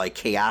 verse like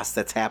chaos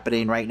that's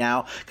happening right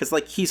now? Because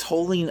like he's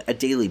holding a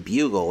Daily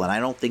Bugle, and I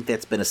don't think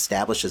that's been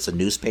established as a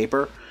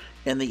newspaper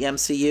in the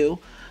MCU.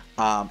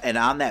 And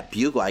on that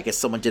Bugle, I guess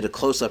someone did a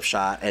close-up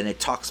shot, and it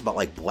talks about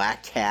like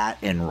Black Cat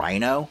and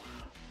Rhino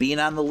being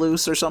on the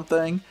loose or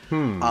something,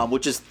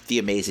 which is the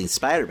Amazing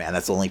Spider-Man.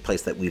 That's the only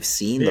place that we've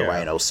seen the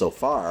Rhino so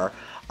far.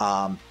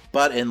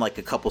 But in like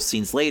a couple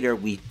scenes later,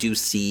 we do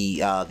see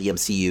the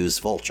MCU's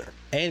Vulture.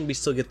 And we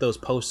still get those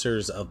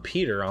posters of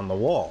Peter on the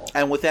wall.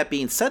 And with that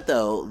being said,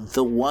 though,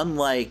 the one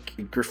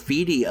like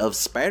graffiti of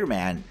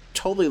Spider-Man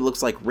totally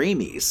looks like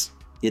Raimi's,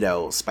 you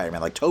know,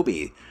 Spider-Man, like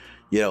Tobey,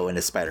 you know, in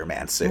his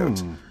Spider-Man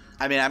suit.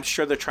 I mean, I'm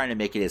sure they're trying to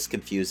make it as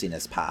confusing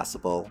as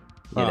possible,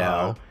 you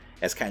know,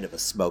 as kind of a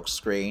smoke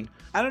screen.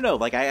 I don't know.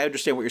 Like, I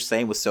understand what you're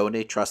saying with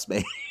Sony, trust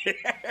me.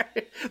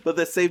 But at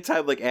the same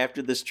time, like,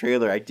 after this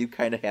trailer, I do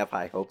kind of have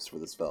high hopes for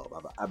this film.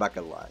 I'm not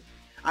going to lie.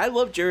 I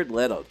love Jared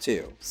Leto,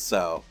 too,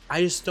 so. I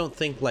just don't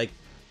think, like,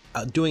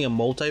 doing a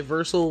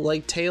multiversal,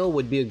 like, tale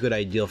would be a good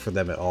idea for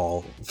them at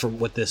all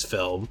with this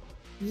film.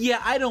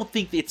 Yeah, I don't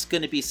think it's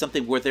going to be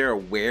something where they're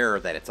aware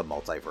that it's a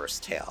multiverse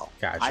tale.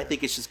 Gotcha. I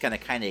think it's just going to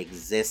kind of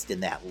exist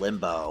in that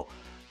limbo.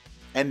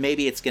 And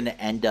maybe it's going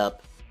to end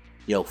up,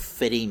 you know,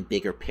 fitting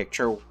bigger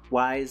picture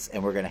wise,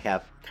 and we're going to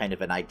have kind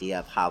of an idea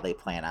of how they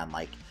plan on,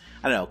 like,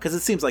 I don't know, because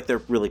it seems like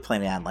they're really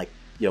planning on, like,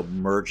 you know,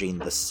 merging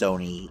the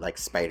Sony, like,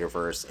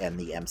 Spider-Verse and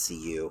the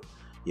MCU,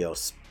 you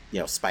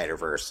know,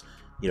 Spider-Verse,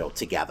 you know,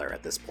 together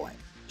at this point.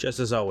 Just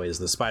as always,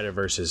 the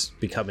Spider-Verse is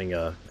becoming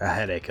a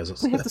headache.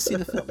 We have to see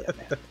the film yet,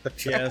 man.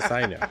 Yes,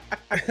 I know.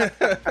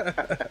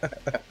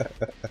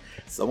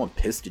 Someone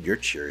pissed in your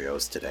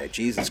Cheerios today.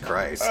 Jesus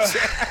Christ.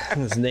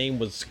 His name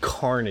was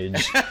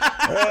Carnage.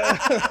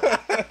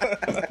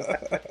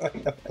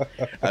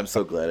 I'm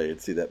so glad I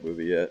didn't see that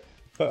movie yet.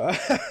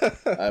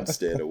 I'm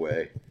staying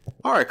away.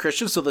 All right,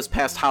 Christian, so this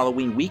past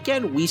Halloween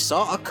weekend, we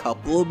saw a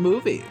couple of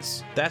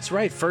movies. That's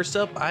right. First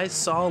up, I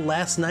saw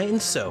Last Night in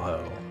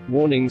Soho.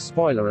 Warning,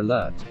 spoiler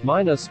alert.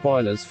 Minor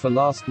spoilers for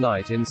Last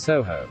Night in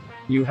Soho.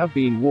 You have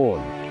been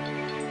warned.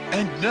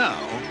 And now,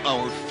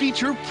 our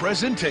feature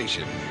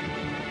presentation.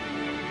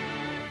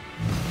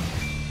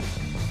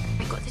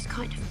 I got this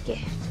kind of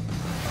gift.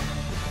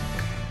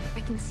 I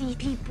can see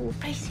people,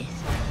 places,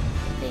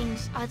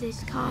 things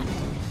others can't.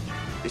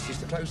 This is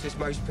the closest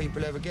most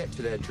people ever get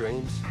to their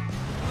dreams.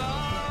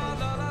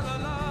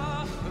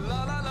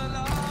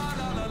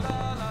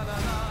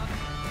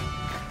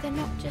 They're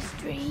not just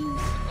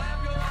dreams.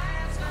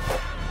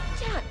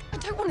 Jack, I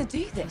don't want to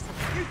do this.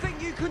 You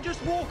think you can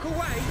just walk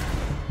away?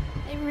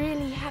 They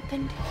really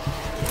happened.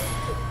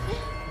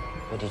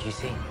 What did you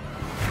see?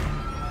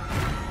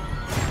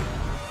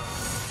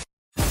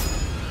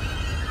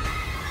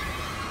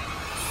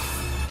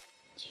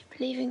 Do you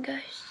believe in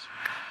ghosts?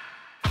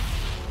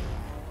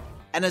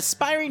 An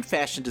aspiring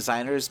fashion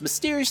designer is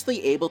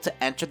mysteriously able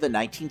to enter the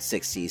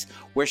 1960s,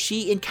 where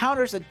she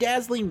encounters a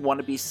dazzling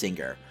wannabe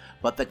singer.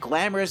 But the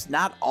glamour is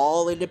not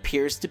all it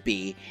appears to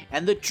be,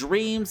 and the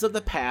dreams of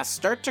the past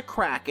start to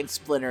crack and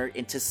splinter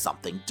into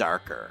something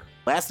darker.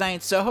 Last Night in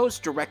Soho is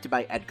directed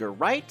by Edgar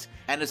Wright,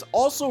 and is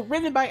also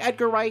written by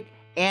Edgar Wright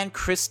and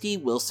Christy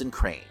Wilson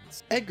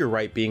Cranes. Edgar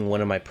Wright being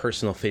one of my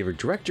personal favorite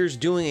directors,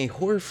 doing a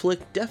horror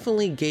flick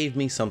definitely gave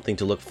me something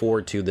to look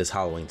forward to this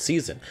Halloween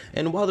season.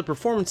 And while the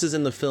performances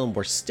in the film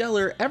were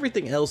stellar,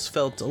 everything else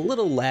felt a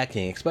little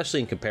lacking,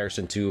 especially in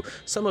comparison to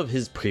some of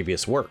his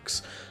previous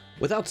works.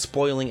 Without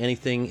spoiling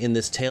anything in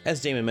this tale,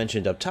 as Damon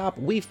mentioned up top,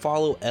 we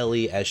follow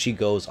Ellie as she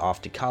goes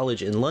off to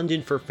college in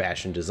London for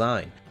fashion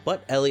design.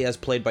 But Ellie, as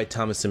played by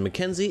Thomasin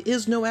McKenzie,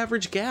 is no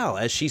average gal,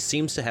 as she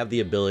seems to have the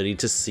ability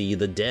to see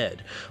the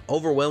dead.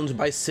 Overwhelmed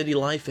by city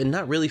life and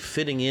not really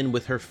fitting in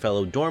with her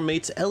fellow dorm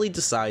mates, Ellie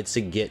decides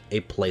to get a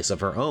place of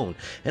her own,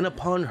 and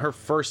upon her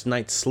first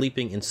night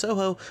sleeping in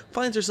Soho,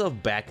 finds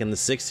herself back in the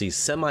 60s,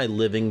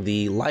 semi-living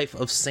the life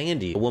of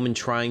Sandy, a woman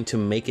trying to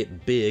make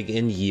it big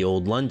in ye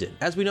olde London.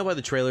 As we know by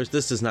the trailers,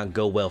 this does not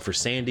go well for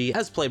Sandy,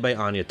 as played by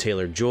Anya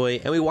Taylor-Joy,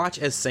 and we watch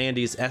as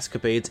Sandy's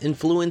escapades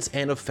influence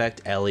and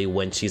affect Ellie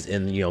when she's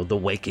in, the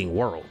waking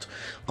world.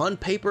 On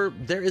paper,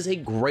 there is a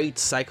great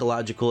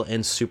psychological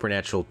and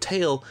supernatural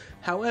tale.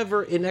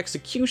 However, in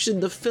execution,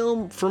 the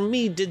film, for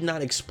me, did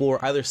not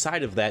explore either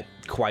side of that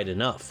quite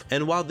enough.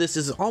 And while this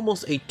is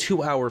almost a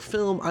 2-hour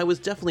film, I was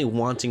definitely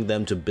wanting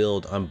them to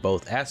build on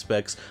both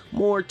aspects,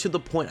 more to the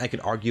point I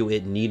could argue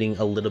it needing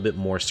a little bit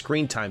more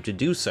screen time to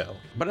do so.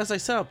 But as I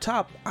said up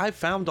top, I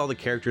found all the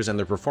characters and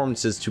their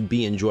performances to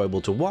be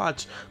enjoyable to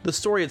watch. The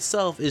story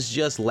itself is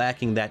just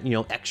lacking that,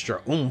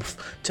 extra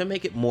oomph to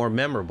make it more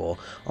memorable.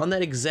 On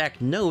that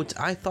exact note,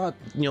 I thought,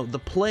 the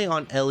play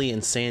on Ellie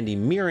and Sandy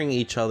mirroring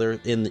each other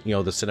in,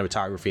 the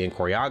cinematography and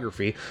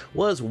choreography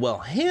was well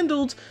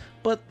handled,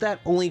 but that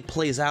only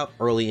plays out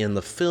early in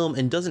the film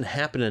and doesn't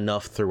happen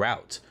enough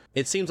throughout.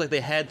 It seems like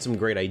they had some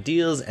great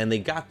ideas and they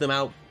got them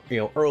out,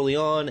 early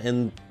on,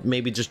 and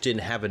maybe just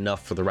didn't have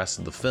enough for the rest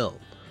of the film.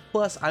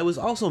 Plus, I was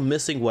also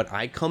missing what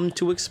I come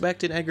to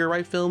expect in Edgar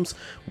Wright films,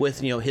 with,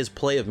 his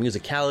play of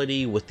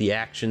musicality, with the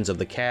actions of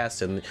the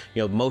cast and,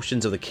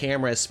 motions of the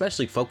camera,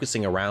 especially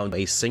focusing around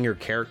a singer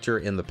character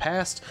in the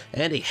past,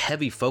 and a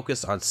heavy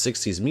focus on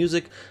 60s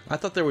music. I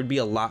thought there would be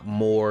a lot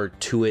more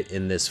to it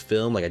in this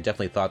film. Like, I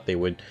definitely thought they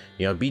would,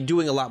 be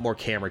doing a lot more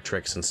camera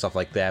tricks and stuff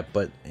like that,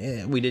 but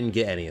we didn't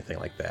get anything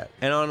like that.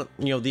 And on,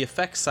 the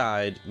effects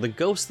side, the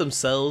ghosts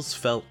themselves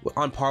felt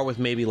on par with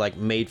maybe like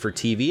made for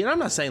TV, and I'm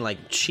not saying like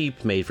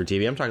cheap made for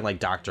TV, I'm talking like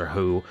Doctor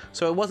Who,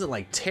 so it wasn't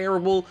like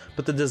terrible,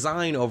 but the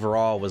design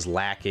overall was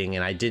lacking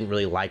and I didn't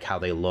really like how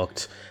they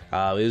looked.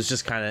 It was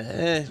just kind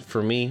of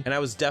for me, and I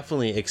was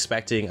definitely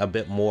expecting a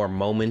bit more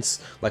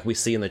moments like we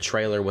see in the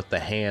trailer with the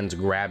hands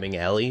grabbing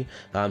Ellie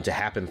to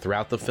happen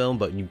throughout the film,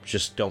 but you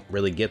just don't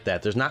really get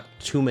that. There's not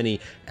too many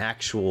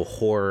actual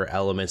horror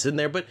elements in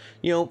there, but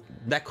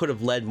that could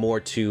have led more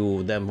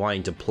to them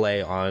wanting to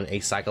play on a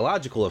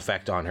psychological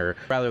effect on her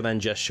rather than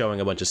just showing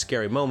a bunch of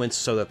scary moments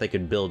so that they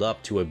could build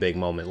up to a big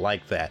moment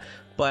like that.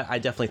 But I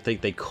definitely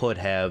think they could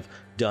have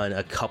done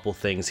a couple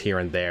things here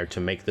and there to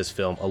make this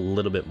film a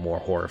little bit more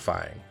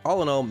horrifying.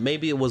 All in all,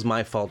 maybe it was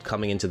my fault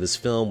coming into this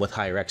film with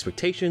higher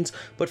expectations,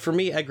 but for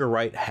me, Edgar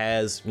Wright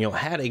has,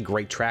 had a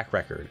great track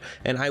record,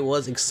 and I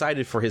was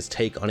excited for his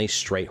take on a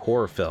straight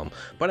horror film.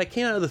 But I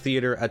came out of the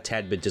theater a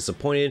tad bit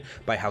disappointed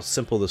by how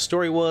simple the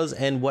story was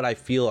and what I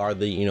feel are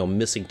the,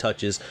 missing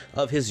touches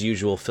of his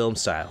usual film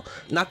style.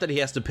 Not that he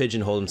has to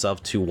pigeonhole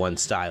himself to one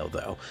style,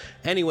 though.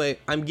 Anyway,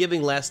 I'm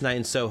giving Last Night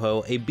in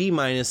Soho a B-.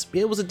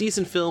 It was a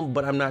decent film,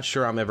 but I'm not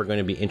sure I'm ever going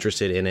to be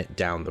interested in it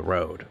down the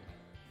road.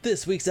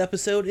 This week's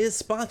episode is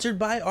sponsored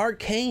by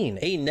Arcane,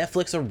 a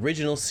Netflix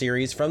original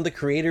series from the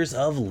creators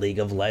of League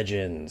of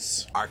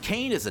Legends.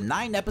 Arcane is a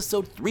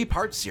 9-episode,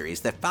 3-part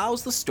series that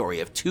follows the story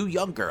of 2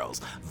 young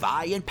girls,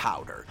 Vi and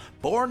Powder,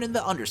 born in the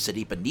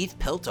Undercity beneath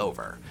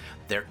Piltover.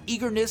 Their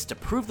eagerness to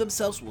prove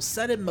themselves will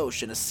set in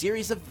motion a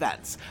series of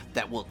events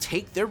that will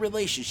take their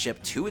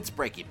relationship to its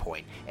breaking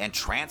point and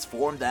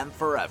transform them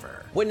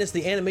forever. Witness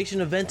the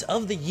animation event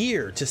of the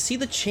year to see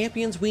the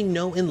champions we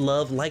know and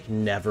love like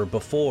never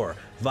before.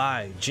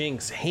 Vi,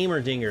 Jinx,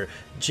 Heimerdinger,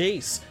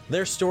 Jace,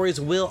 their stories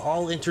will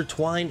all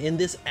intertwine in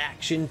this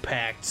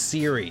action-packed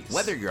series.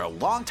 Whether you're a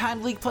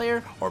longtime League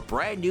player or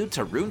brand new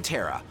to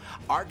Runeterra,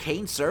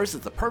 Arcane serves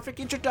as the perfect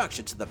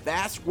introduction to the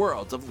vast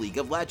worlds of League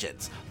of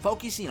Legends,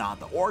 focusing on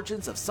the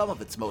origins of some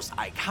of its most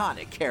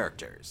iconic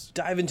characters.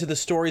 Dive into the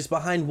stories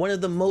behind one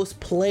of the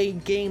most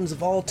played games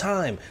of all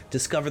time,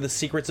 discover the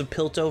secrets of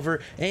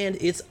Piltover and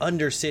its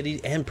Undercity,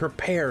 and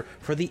prepare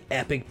for the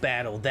epic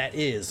battle that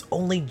is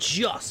only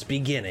just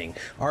beginning.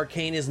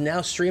 Arcane is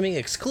now streaming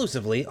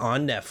exclusively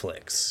on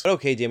Netflix.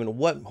 Okay, Damon,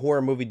 what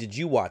horror movie did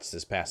you watch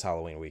this past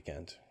Halloween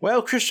weekend?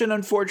 Well, Christian,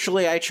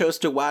 unfortunately, I chose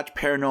to watch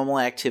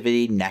Paranormal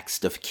Activity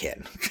Next of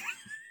Kin.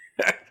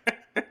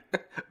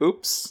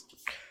 Oops.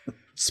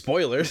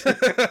 Spoilers.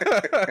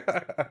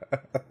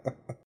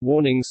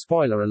 Warning,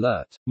 spoiler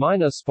alert.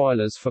 Minor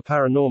spoilers for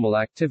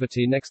Paranormal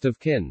Activity Next of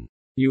Kin.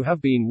 You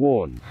have been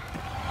warned.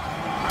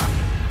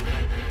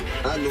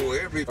 I know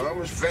every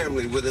Amish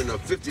family within a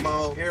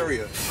 50-mile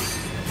area.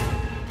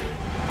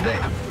 They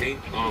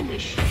ain't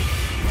Amish.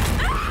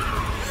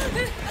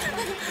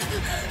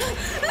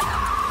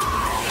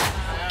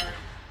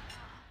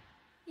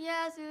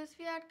 Jesus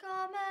wird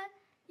kommen,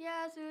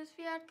 Jesus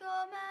wird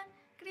kommen,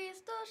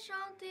 Christus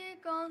schaut die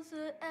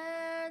ganze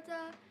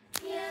Erde.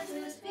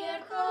 Jesus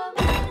wird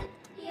kommen,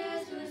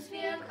 Jesus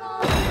wird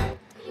kommen,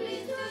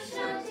 Christus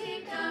schaut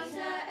die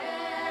ganze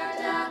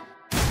Erde.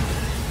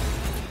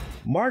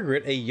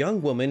 Margaret, a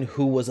young woman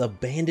who was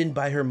abandoned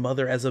by her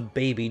mother as a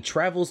baby,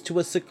 travels to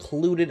a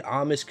secluded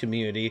Amish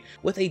community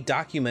with a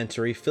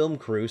documentary film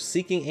crew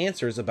seeking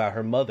answers about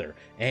her mother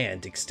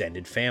and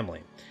extended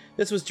family.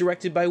 This was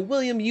directed by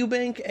William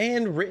Eubank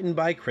and written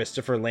by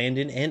Christopher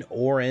Landon and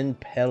Oren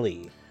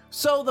Peli.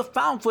 So the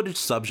found footage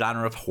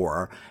subgenre of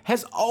horror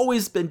has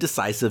always been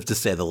decisive, to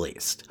say the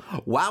least.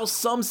 While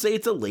some say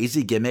it's a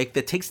lazy gimmick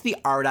that takes the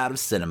art out of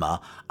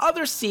cinema,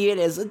 others see it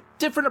as a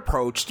different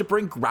approach to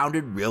bring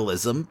grounded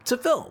realism to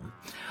film.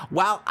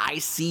 While I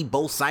see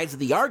both sides of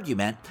the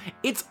argument,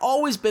 it's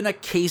always been a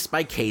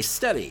case-by-case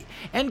study,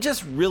 and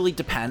just really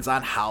depends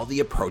on how the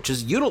approach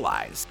is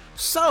utilized.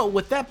 So,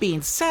 with that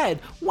being said,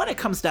 when it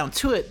comes down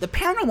to it, the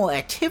Paranormal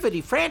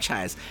Activity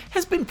franchise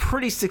has been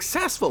pretty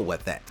successful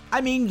with it.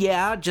 I mean,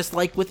 yeah, just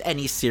like with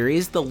any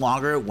series, the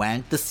longer it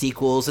went, the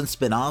sequels and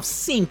spin-offs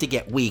seemed to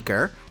get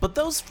weaker, but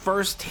those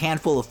first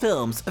handful of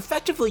films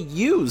effectively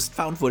used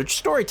found footage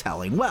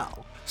storytelling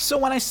well. So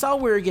when I saw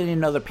we were getting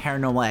another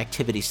Paranormal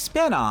Activity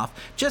spin-off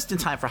just in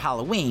time for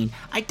Halloween,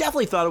 I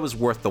definitely thought it was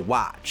worth the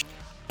watch.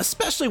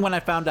 Especially when I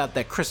found out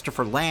that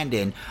Christopher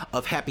Landon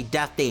of Happy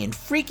Death Day and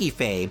Freaky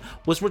fame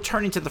was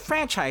returning to the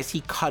franchise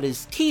he cut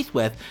his teeth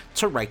with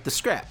to write the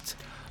script.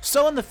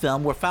 So in the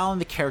film, we're following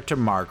the character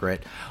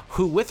Margaret,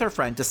 who with her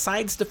friend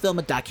decides to film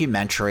a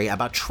documentary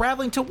about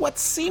traveling to what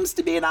seems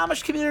to be an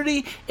Amish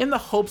community in the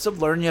hopes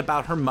of learning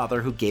about her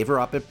mother who gave her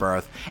up at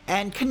birth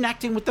and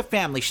connecting with the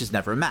family she's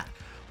never met.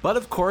 But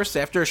of course,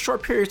 after a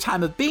short period of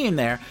time of being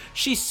there,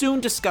 she soon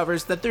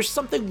discovers that there's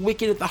something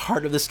wicked at the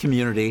heart of this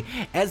community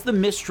as the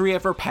mystery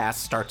of her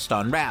past starts to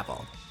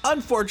unravel.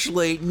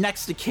 Unfortunately,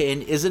 Next of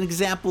Kin is an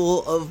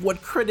example of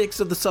what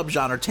critics of the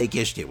subgenre take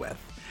issue with.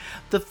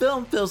 The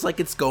film feels like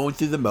it's going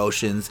through the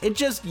motions and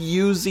just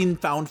using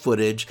found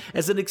footage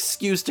as an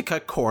excuse to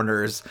cut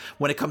corners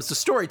when it comes to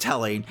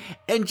storytelling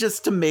and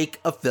just to make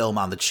a film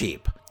on the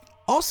cheap.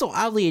 Also,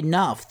 oddly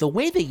enough, the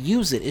way they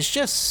use it is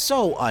just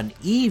so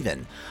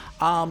uneven.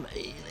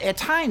 At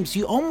times,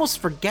 you almost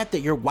forget that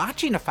you're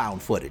watching a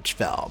found footage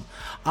film,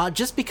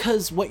 just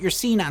because what you're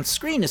seeing on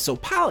screen is so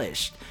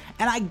polished.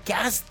 And I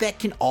guess that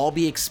can all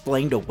be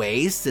explained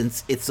away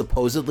since it's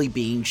supposedly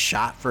being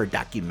shot for a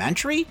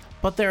documentary,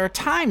 but there are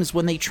times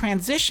when they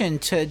transition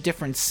to a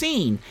different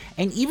scene,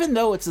 and even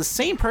though it's the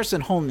same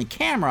person holding the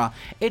camera,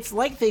 it's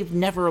like they've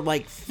never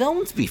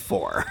filmed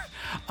before.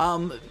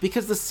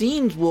 Because the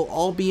scenes will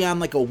all be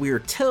on a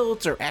weird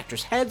tilt, or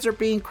actors' heads are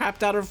being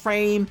cropped out of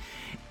frame.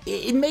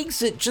 It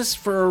makes it just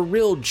for a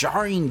real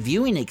jarring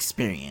viewing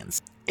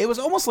experience. It was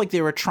almost like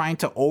they were trying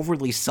to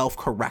overly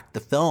self-correct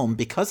the film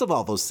because of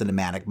all those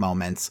cinematic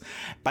moments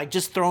by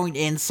just throwing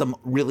in some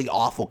really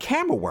awful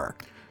camera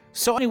work.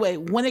 So anyway,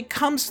 when it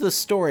comes to the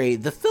story,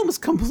 the film is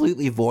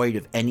completely void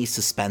of any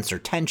suspense or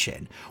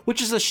tension,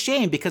 which is a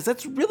shame because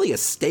that's really a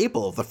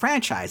staple of the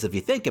franchise if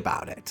you think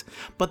about it.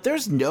 But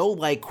there's no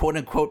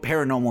quote-unquote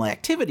paranormal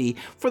activity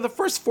for the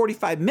first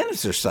 45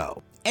 minutes or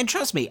so. And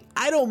trust me,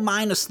 I don't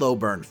mind a slow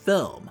burn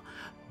film.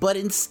 But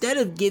instead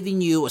of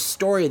giving you a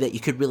story that you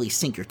could really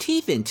sink your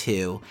teeth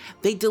into,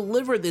 they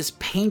deliver this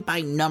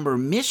paint-by-number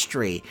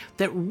mystery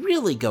that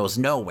really goes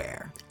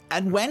nowhere.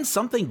 And when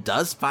something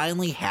does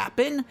finally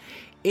happen,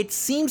 it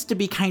seems to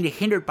be kind of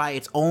hindered by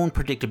its own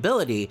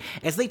predictability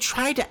as they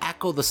try to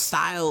echo the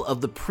style of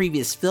the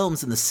previous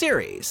films in the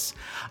series.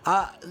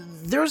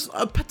 There's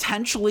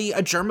potentially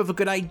a germ of a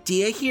good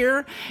idea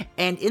here,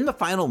 and in the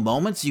final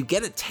moments you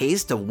get a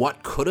taste of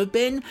what could have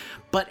been,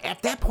 but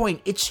at that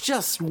point it's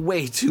just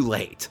way too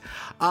late.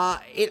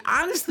 It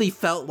honestly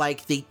felt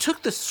like they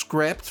took the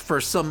script for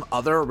some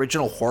other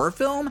original horror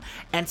film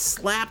and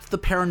slapped the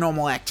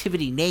Paranormal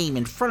Activity name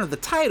in front of the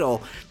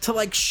title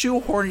to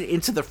shoehorn it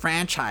into the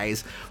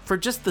franchise for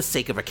just the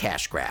sake of a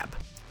cash grab.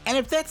 And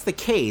if that's the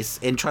case,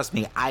 and trust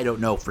me, I don't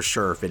know for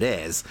sure if it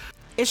is,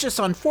 it's just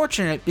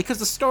unfortunate because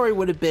the story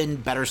would have been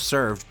better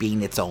served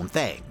being its own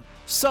thing.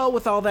 So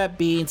with all that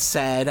being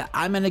said,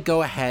 I'm going to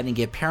go ahead and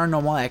give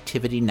Paranormal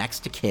Activity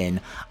Next of Kin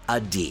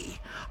a D.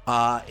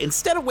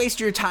 Instead of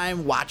wasting your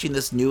time watching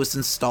this newest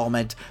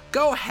installment,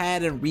 go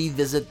ahead and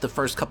revisit the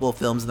first couple of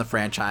films in the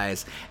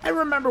franchise and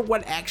remember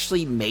what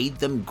actually made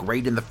them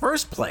great in the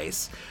first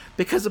place,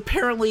 because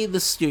apparently the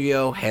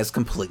studio has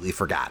completely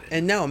forgotten.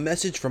 And now a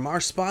message from our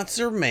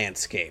sponsor,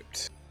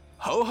 Manscaped.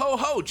 Ho ho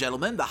ho,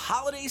 gentlemen, the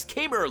holidays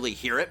came early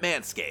here at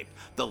Manscaped,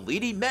 the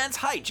leading men's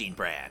hygiene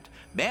brand.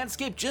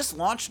 Manscaped just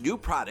launched new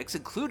products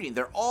including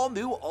their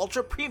all-new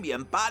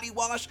ultra-premium body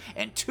wash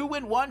and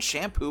 2-in-1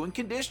 shampoo and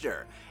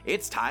conditioner.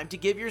 It's time to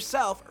give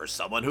yourself, or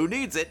someone who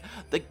needs it,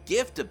 the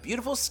gift of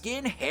beautiful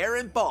skin, hair,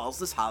 and balls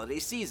this holiday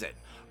season.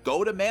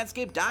 Go to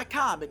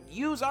manscaped.com and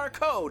use our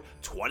code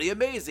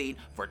 20amazing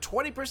for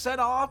 20%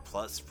 off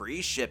plus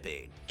free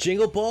shipping.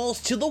 Jingle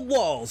balls to the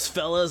walls,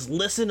 fellas.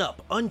 Listen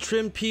up.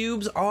 Untrimmed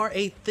pubes are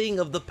a thing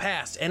of the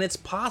past, and it's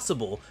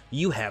possible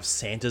you have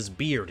Santa's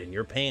beard in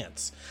your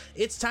pants.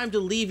 It's time to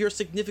leave your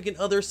significant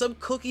other some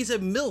cookies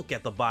and milk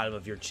at the bottom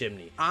of your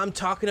chimney. I'm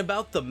talking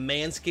about the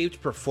Manscaped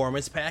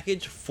Performance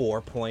Package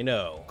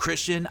 4.0.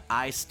 Christian,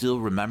 I still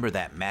remember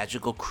that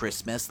magical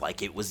Christmas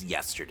like it was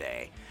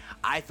yesterday.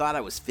 I thought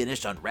I was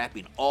finished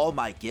unwrapping all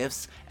my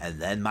gifts, and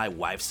then my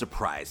wife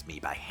surprised me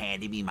by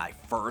handing me my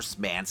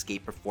first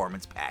Manscaped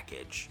Performance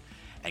package.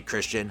 And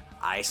Christian,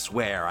 I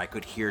swear I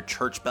could hear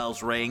church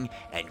bells ring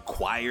and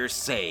choirs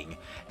sing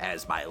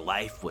as my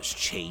life was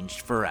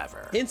changed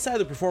forever. Inside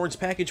the Performance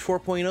Package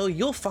 4.0,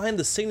 you'll find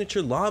the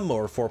Signature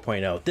Lawnmower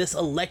 4.0. This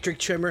electric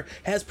trimmer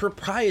has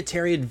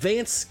proprietary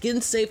advanced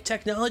skin-safe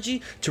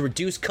technology to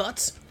reduce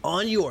cuts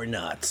on your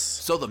nuts.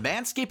 So the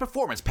Manscaped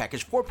Performance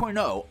Package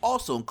 4.0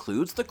 also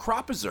includes the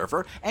Crop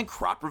Preserver and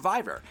Crop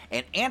Reviver,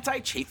 an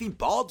anti-chafing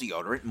ball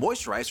deodorant,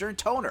 moisturizer, and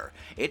toner.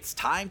 It's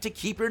time to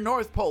keep your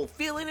North Pole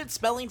feeling and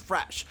smelling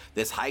fresh.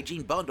 This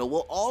hygiene bundle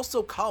will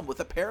also come with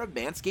a pair of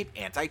Manscaped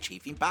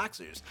anti-chafing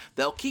boxers.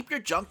 They'll keep your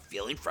junk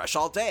feeling fresh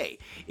all day.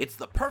 It's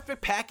the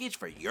perfect package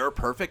for your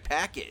perfect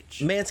package.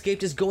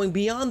 Manscaped is going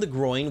beyond the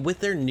groin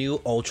with their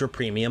new ultra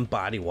premium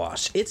body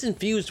wash. It's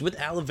infused with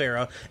aloe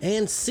vera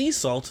and sea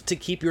salt to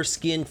keep your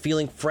skin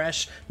feeling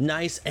fresh,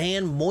 nice,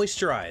 and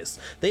moisturized.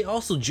 They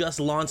also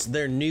just launched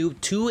their new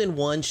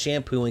 2-in-1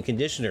 shampoo and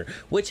conditioner,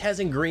 which has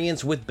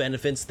ingredients with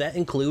benefits that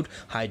include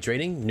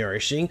hydrating,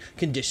 nourishing,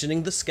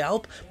 conditioning the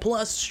scalp,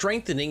 plus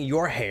strengthening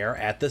your hair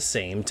at the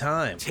same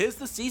time. 'Tis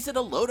the season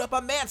to load up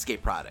on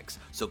Manscaped products,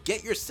 so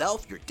get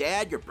yourself, your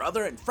dad, your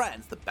brother, and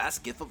friends the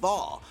best gift of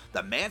all,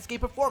 the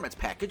Manscaped Performance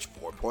Package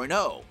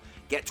 4.0.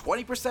 Get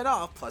 20%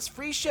 off plus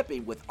free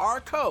shipping with our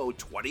code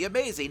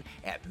 20amazing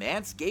at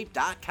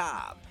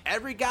manscaped.com.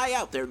 Every guy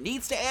out there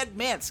needs to add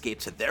Manscaped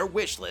to their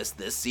wish list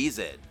this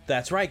season.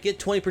 That's right, get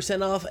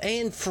 20% off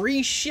and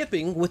free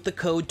shipping with the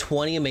code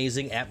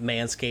 20amazing at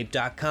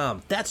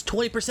manscaped.com. That's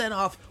 20%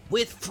 off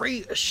with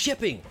free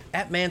shipping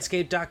at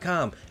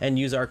manscaped.com and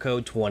use our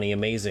code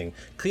 20amazing.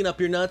 Clean up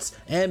your nuts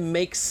and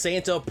make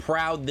Santa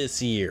proud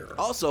this year.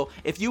 Also,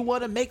 if you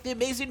want to make the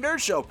Amazing Nerd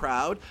Show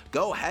proud,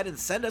 go ahead and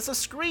send us a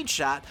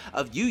screenshot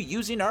of you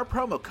using our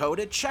promo code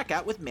at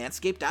checkout with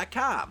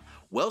manscaped.com.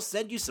 We'll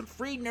send you some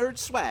free nerd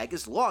swag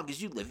as long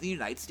as you live in the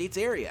United States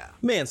area.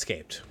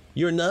 Manscaped,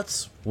 your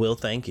nuts will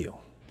thank you.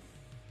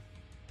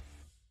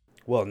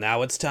 Well,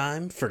 now it's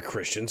time for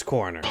Christian's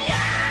Corner.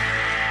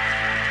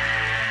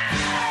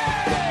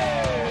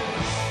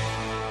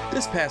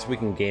 This past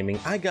week in gaming,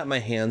 I got my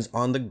hands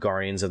on the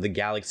Guardians of the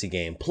Galaxy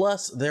game.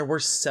 Plus, there were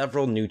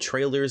several new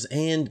trailers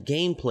and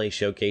gameplay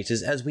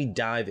showcases as we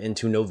dive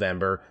into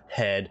November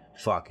head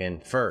fucking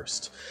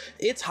first.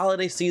 It's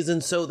holiday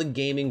season, so the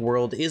gaming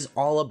world is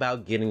all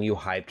about getting you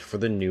hyped for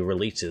the new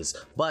releases.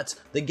 But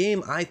the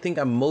game I think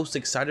I'm most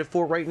excited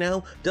for right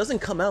now doesn't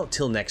come out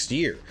till next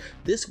year.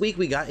 This week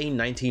we got a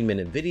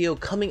 19-minute video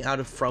coming out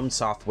of From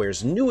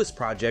Software's newest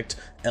project,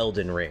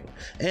 Elden Ring.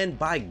 And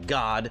by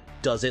God,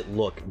 does it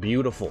look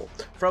beautiful.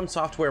 From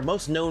Software,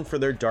 most known for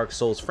their Dark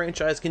Souls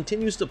franchise,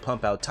 continues to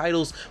pump out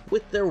titles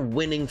with their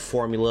winning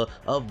formula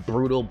of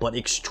brutal but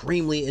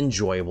extremely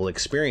enjoyable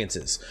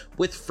experiences.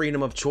 With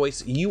freedom of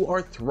choice, you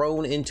are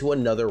thrown into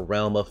another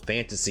realm of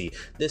fantasy,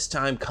 this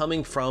time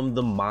coming from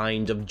the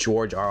mind of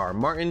George R.R.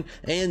 Martin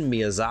and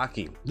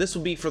Miyazaki. This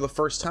will be for the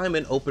first time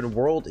an open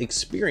world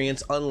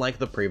experience unlike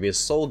the previous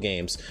Soul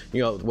games,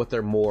 with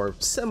their more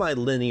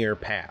semi-linear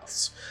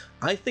paths.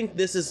 I think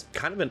this is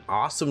kind of an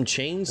awesome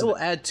change that will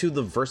add to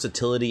the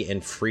versatility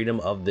and freedom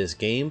of this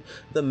game.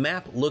 The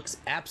map looks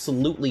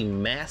absolutely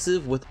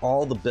massive with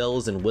all the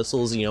bells and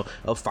whistles,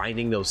 of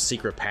finding those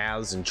secret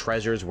paths and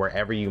treasures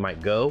wherever you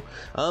might go.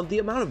 The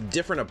amount of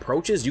different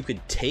approaches you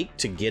could take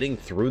to getting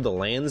through the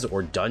lands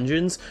or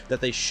dungeons that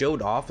they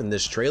showed off in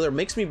this trailer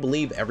makes me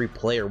believe every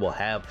player will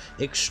have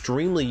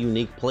extremely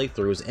unique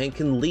playthroughs and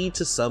can lead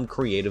to some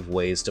creative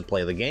ways to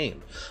play the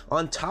game.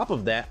 On top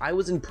of that, I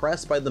was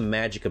impressed by the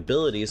magic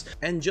abilities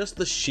and just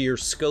the sheer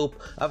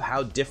scope of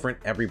how different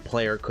every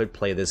player could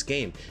play this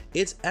game.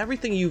 It's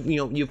everything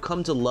you've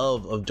come to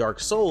love of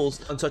Dark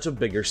Souls on such a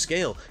bigger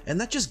scale,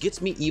 and that just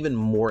gets me even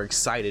more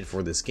excited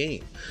for this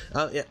game.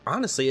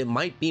 Honestly, it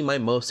might be my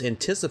most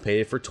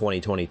anticipated for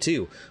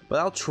 2022, but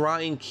I'll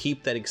try and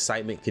keep that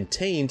excitement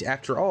contained.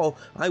 After all,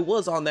 I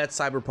was on that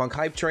Cyberpunk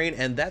hype train,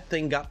 and that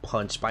thing got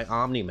punched by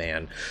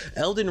Omni-Man.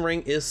 Elden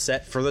Ring is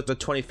set for the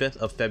 25th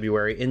of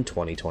February in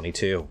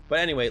 2022. But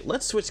anyway,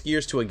 let's switch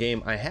gears to a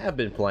game I have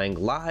been playing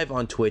live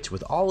on Twitch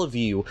with all of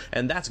you,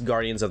 and that's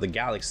Guardians of the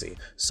Galaxy.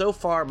 So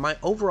far, my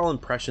overall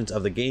impressions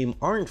of the game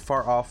aren't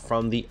far off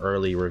from the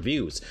early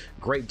reviews.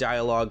 Great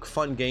dialogue,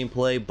 fun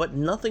gameplay, but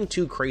nothing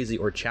too crazy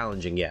or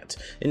challenging yet.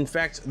 In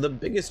fact, the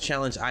biggest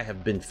challenge I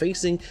have been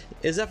facing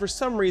is that for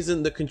some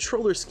reason the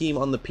controller scheme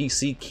on the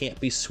PC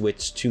can't be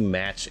switched to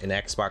match an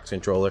Xbox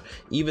controller,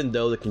 even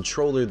though the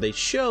controller they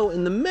show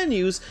in the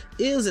menus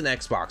is an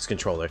Xbox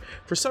controller.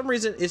 For some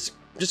reason, it's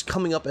just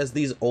coming up as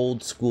these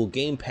old school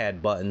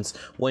gamepad buttons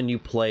when you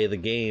play the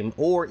game,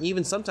 or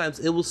even sometimes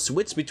it will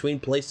switch between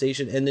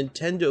PlayStation and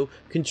Nintendo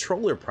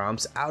controller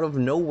prompts out of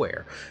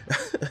nowhere.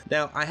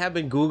 Now, I have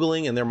been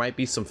Googling and there might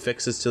be some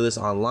fixes to this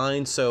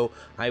online, so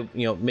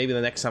maybe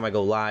the next time I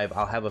go live,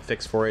 I'll have a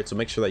fix for it, so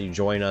make sure that you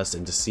join us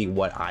and to see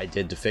what I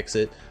did to fix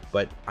it.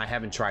 But I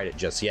haven't tried it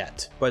just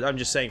yet. But I'm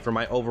just saying, for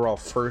my overall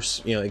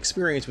first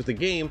experience with the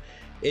game,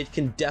 it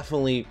can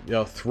definitely,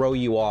 throw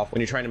you off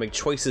when you're trying to make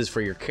choices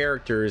for your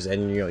characters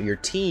and your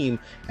team,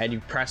 and you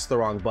press the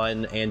wrong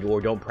button and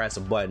or don't press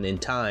a button in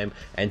time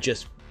and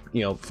just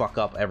fuck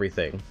up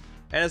everything.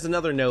 And as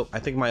another note, I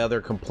think my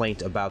other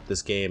complaint about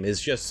this game is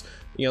just,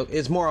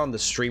 it's more on the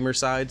streamer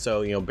side,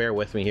 so, bear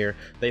with me here.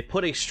 They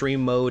put a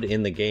stream mode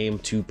in the game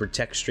to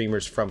protect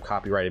streamers from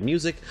copyrighted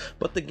music,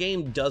 but the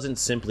game doesn't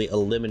simply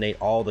eliminate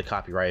all the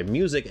copyrighted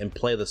music and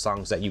play the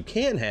songs that you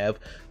can have.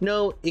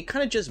 No, it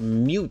kind of just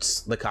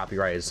mutes the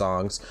copyrighted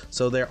songs,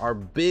 so there are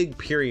big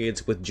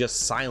periods with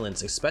just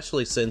silence,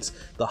 especially since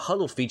the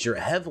huddle feature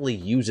heavily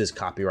uses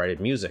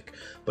copyrighted music.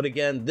 But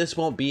again, this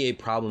won't be a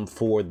problem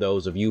for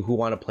those of you who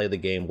want to play the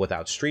game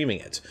without streaming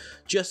it.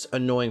 Just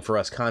annoying for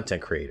us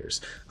content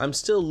creators. I'm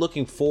still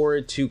looking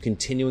forward to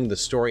continuing the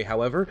story,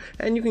 however,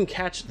 and you can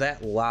catch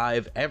that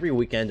live every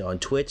weekend on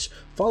Twitch.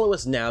 Follow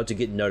us now to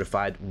get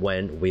notified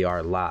when we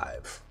are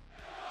live.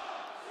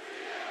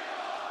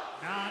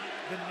 Not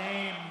the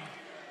name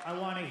I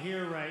want to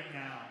hear right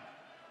now.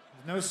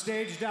 No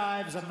stage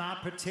dives. I'm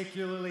not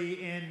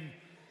particularly in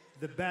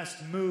the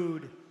best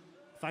mood.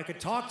 If I could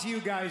talk to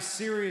you guys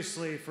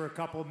seriously for a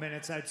couple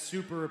minutes, I'd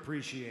super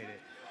appreciate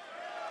it.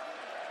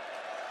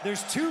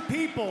 There's two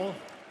people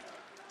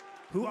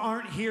who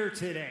aren't here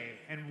today,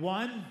 and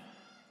one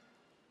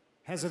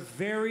has a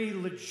very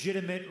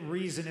legitimate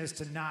reason as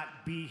to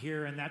not be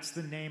here, and that's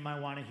the name I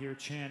want to hear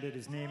chanted.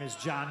 His name is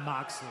Jon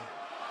Moxley.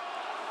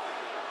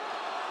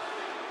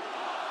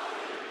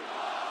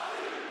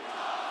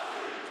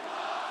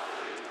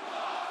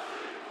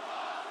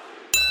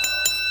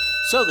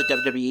 So the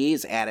WWE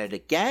is at it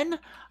again.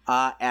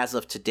 As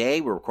of today,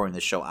 we're recording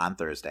this show on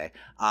Thursday.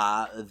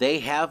 They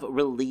have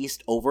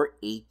released over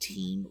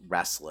 18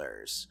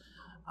 wrestlers.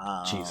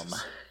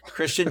 Jesus.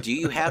 Christian, do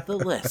you have the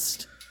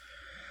list?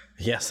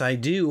 Yes, I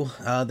do.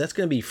 That's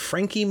going to be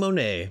Frankie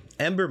Monet,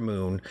 Ember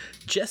Moon,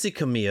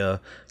 Jessica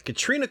Mia,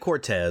 Katrina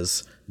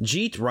Cortez,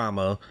 Jeet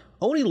Rama,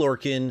 Oni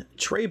Lorcan,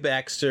 Trey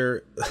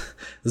Baxter,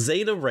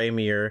 Zeta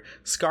Ramier,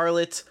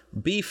 Scarlett,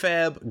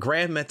 B-Fab,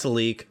 Grand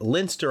Metalik,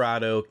 Lince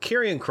Dorado,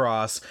 Karrion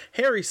Kross,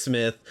 Harry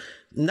Smith,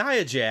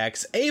 Nia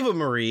Jax, Ava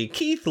Marie,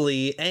 Keith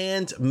Lee,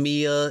 and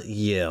Mia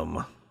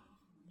Yim.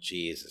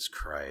 Jesus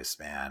Christ,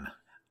 man.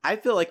 I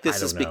feel like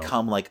this has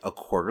become like a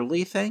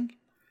quarterly thing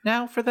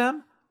now for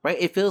them, right?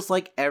 It feels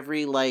like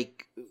every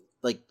like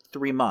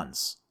 3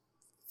 months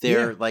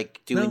they're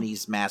doing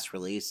these mass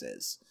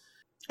releases.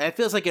 And it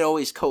feels like it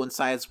always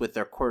coincides with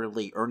their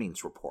quarterly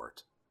earnings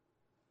report.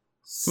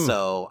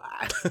 So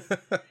I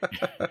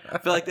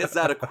feel like that's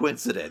not a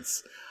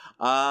coincidence.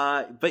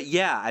 But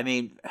yeah, I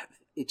mean,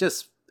 it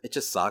just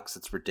sucks.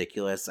 It's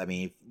ridiculous. I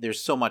mean,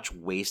 there's so much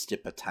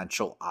wasted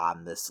potential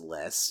on this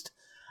list.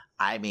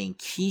 I mean,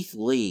 Keith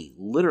Lee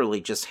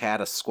literally just had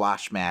a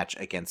squash match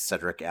against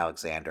Cedric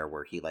Alexander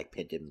where he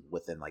pinned him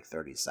within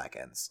 30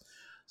 seconds.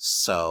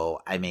 So,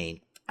 I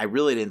mean, I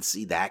really didn't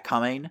see that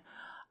coming.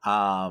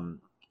 Karrion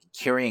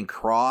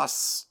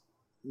Kross,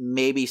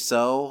 maybe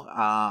so,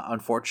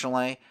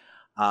 unfortunately.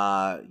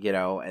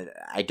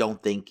 I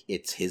don't think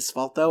it's his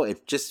fault, though.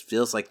 It just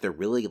feels like they're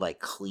really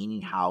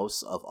cleaning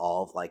house of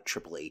all of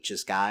Triple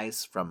H's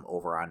guys from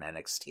over on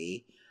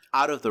NXT.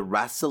 Out of the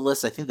rest of the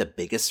list, I think the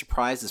biggest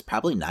surprise is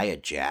probably Nia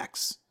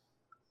Jax,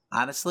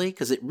 honestly,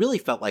 because it really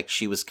felt like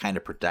she was kind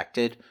of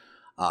protected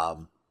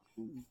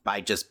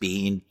by just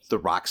being The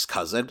Rock's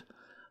cousin.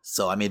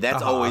 So, I mean,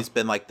 that's always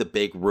been the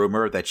big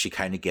rumor that she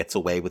kind of gets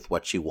away with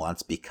what she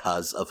wants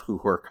because of who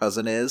her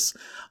cousin is.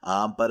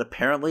 But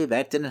apparently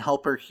that didn't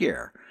help her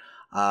here.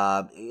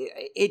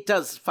 It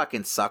does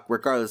fucking suck,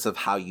 regardless of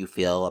how you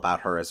feel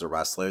about her as a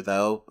wrestler,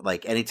 though.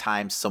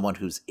 Anytime someone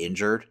who's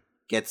injured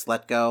gets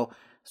let go,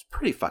 it's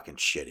pretty fucking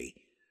shitty.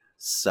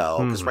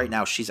 So, because right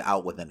now she's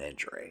out with an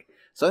injury.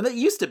 So that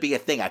used to be a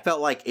thing. I felt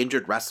like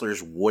injured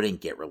wrestlers wouldn't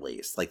get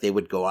released. They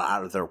would go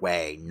out of their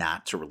way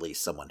not to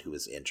release someone who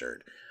is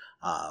injured.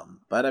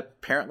 But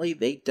apparently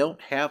they don't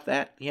have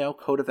that,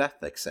 code of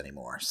ethics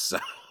anymore. So,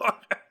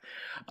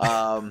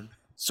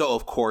 so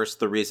of course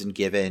the reason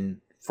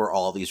given for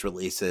all these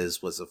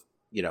releases was,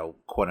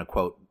 quote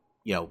unquote,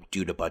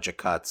 due to budget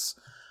cuts.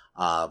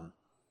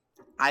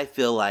 I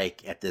feel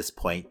like at this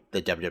point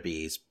the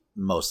WWE is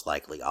most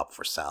likely up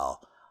for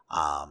sale.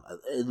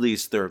 At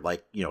least they're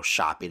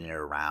shopping it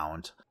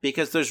around,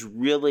 because there's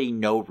really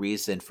no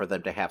reason for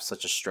them to have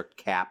such a strict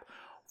cap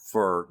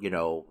for,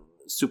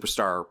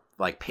 superstar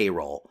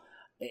payroll.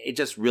 It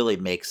just really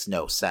makes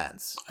no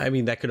sense. I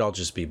mean, that could all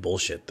just be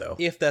bullshit, though.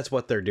 If that's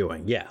what they're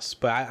doing, yes.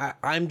 But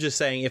I'm just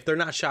saying, if they're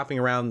not shopping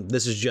around,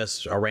 this is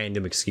just a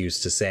random excuse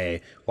to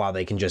say, while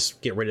they can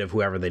just get rid of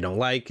whoever they don't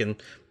like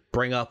and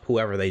bring up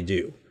whoever they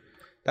do.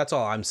 That's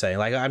all I'm saying.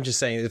 I'm just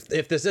saying,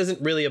 if this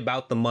isn't really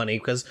about the money,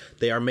 because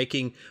they are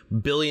making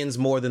billions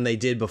more than they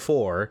did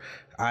before,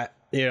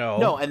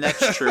 No, and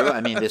that's true.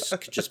 I mean, this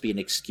could just be an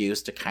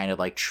excuse to kind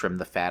of trim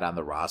the fat on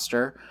the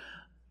roster.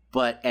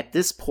 But at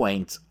this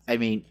point, I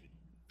mean,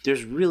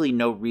 there's really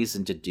no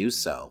reason to do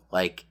so.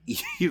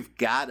 You've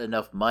got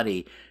enough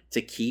money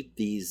to keep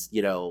these,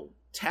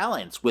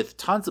 talents with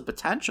tons of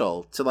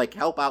potential to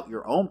help out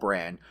your own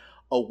brand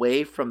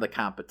away from the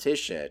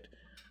competition,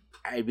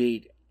 I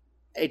mean,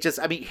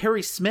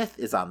 Harry Smith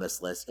is on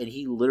this list, and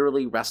he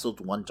literally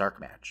wrestled one dark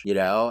match.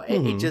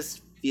 It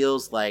just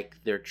feels like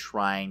they're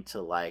trying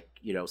to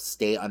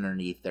stay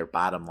underneath their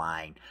bottom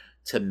line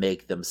to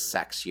make them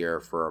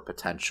sexier for a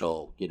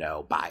potential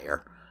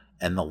buyer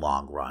in the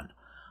long run.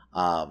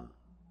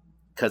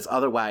 Because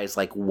otherwise,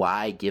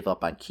 why give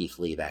up on Keith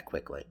Lee that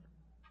quickly?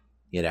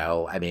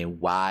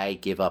 Why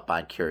give up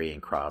on Karrion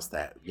Kross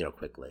that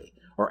quickly,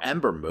 or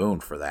Ember Moon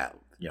for that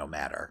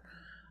matter?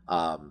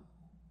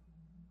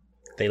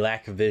 They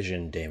lack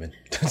vision, Damon.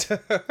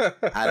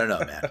 I don't know,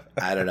 man.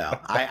 I don't know.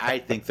 I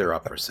think they're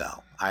up for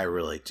sale. I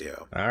really do.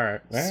 All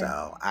right.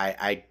 So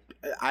I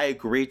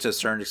agree to a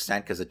certain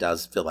extent, because it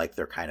does feel like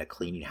they're kind of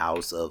cleaning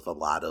house of a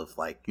lot of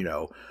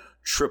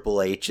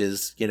Triple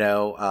H's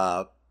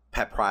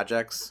pet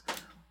projects.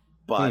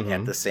 But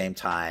at the same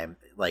time,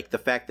 the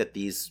fact that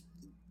these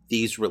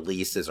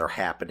releases are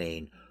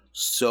happening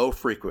so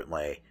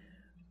frequently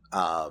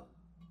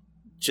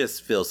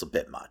just feels a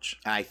bit much.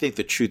 And I think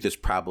the truth is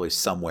probably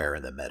somewhere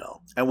in the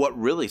middle. And what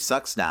really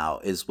sucks now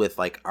is with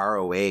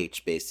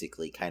ROH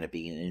basically kind of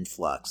being an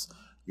influx,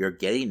 you're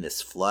getting this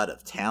flood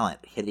of talent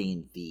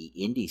hitting the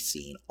indie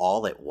scene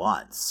all at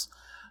once.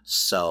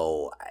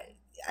 So,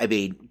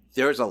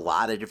 there's a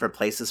lot of different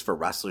places for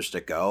wrestlers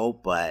to go,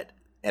 but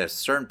at a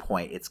certain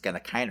point, it's going to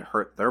kind of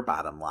hurt their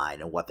bottom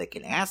line and what they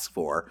can ask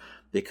for,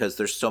 because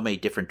there's so many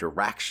different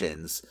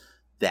directions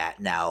that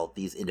now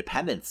these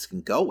independents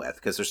can go with,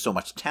 because there's so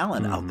much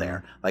talent out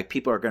there.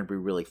 People are going to be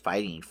really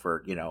fighting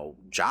for,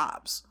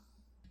 jobs.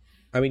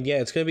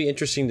 It's going to be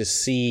interesting to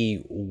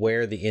see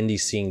where the indie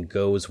scene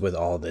goes with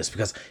all this,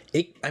 because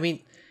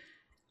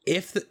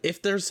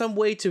if there's some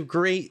way to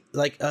create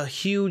a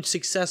huge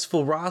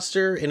successful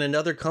roster in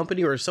another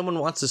company, or if someone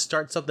wants to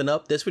start something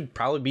up, this would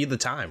probably be the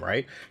time,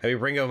 right?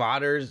 Ring of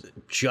Honor's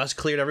just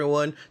cleared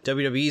everyone.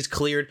 WWE's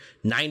cleared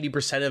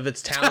 90% of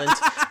its talent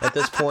at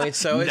this point.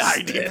 So it's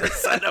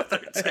 90% of their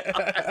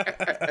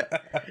talent.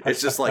 It's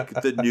just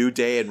the New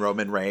Day and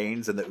Roman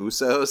Reigns and the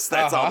Usos.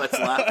 That's all that's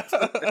left.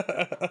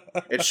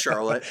 It's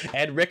Charlotte.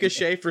 And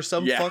Ricochet, for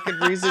some fucking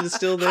reason, is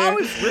still there. How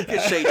is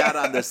Ricochet not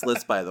on this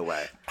list, by the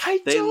way?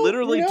 They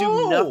literally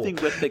do nothing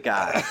with the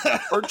guy.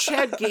 Or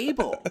Chad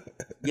Gable.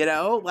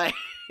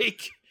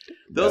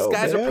 Those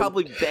guys are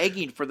probably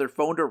begging for their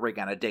phone to ring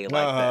on a day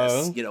like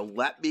this.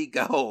 Let me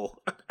go.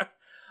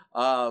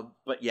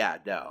 But yeah,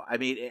 no.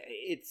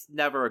 It's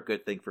never a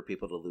good thing for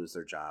people to lose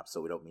their jobs, so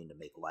we don't mean to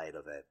make light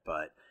of it,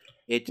 but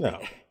it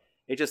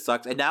just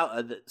sucks. And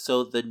now,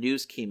 so the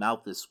news came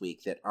out this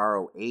week that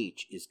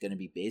ROH is going to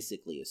be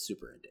basically a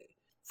super indie.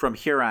 From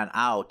here on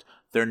out,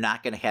 they're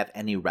not going to have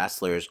any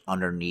wrestlers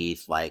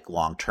underneath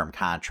long-term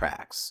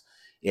contracts.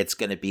 It's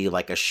going to be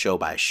a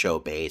show-by-show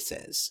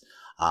basis.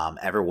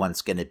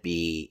 Everyone's going to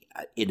be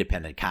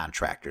independent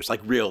contractors,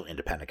 real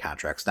independent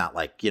contracts, not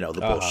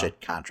the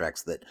bullshit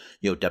contracts that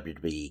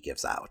WWE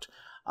gives out.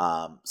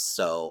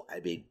 So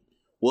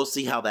we'll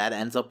see how that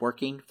ends up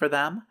working for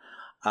them.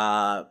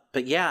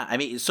 But yeah,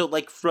 so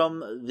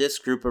from this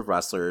group of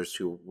wrestlers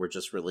who were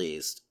just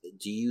released,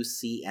 do you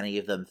see any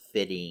of them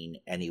fitting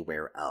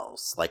anywhere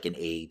else, like an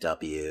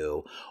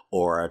AEW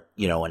or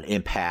an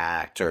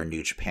Impact or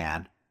New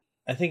Japan?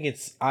 I think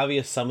it's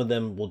obvious some of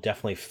them will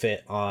definitely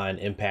fit on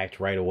Impact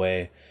right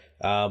away.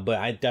 But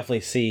I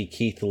definitely see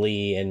Keith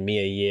Lee and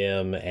Mia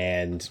Yim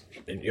and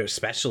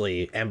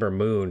especially Ember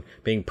Moon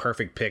being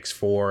perfect picks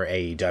for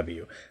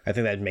AEW. I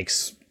think that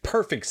makes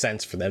perfect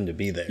sense for them to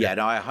be there. Yeah,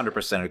 no, I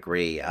 100%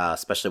 agree,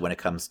 especially when it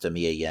comes to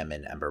Mia Yim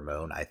and Ember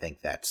Moon. I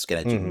think that's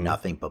going to do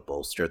nothing but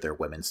bolster their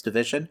women's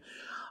division.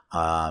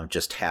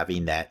 Just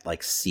having that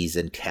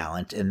seasoned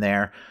talent in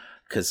there.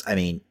 Because,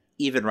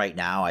 even right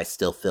now, I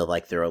still feel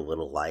like they're a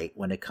little light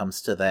when it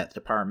comes to that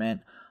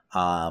department.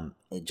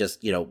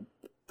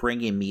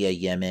 Bringing Mia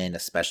Yim in,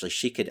 especially,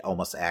 she could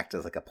almost act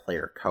as a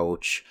player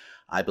coach.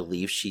 I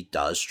believe she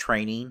does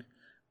training,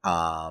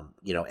 at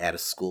a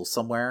school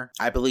somewhere.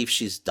 I believe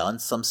she's done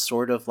some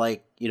sort of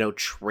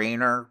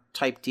trainer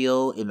type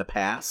deal in the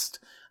past.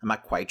 I'm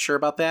not quite sure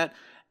about that.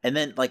 And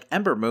then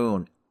Ember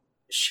Moon,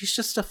 she's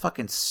just a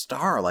fucking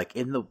star,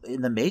 in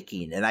the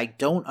making. And I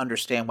don't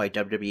understand why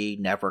WWE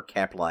never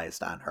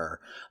capitalized on her.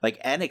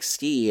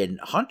 NXT and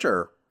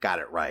Hunter got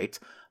it right.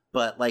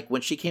 But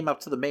when she came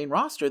up to the main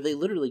roster, they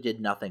literally did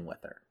nothing with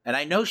her. And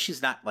I know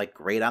she's not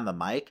great on the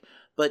mic,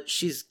 but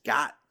she's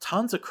got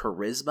tons of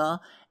charisma.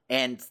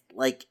 And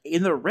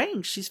in the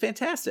ring, she's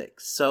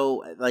fantastic.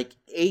 So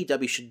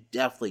AEW should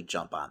definitely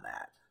jump on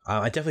that.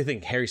 I definitely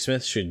think Harry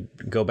Smith should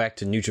go back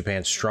to New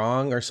Japan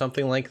Strong or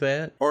something like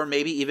that. Or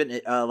maybe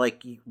even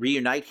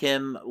reunite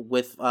him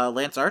with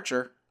Lance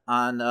Archer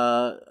on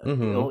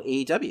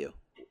AEW.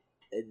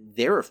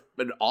 They're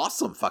an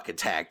awesome fucking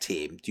tag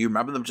team. Do you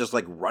remember them just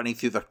running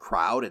through the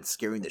crowd and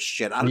scaring the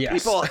shit out of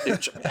people?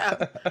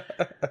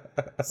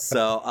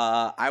 So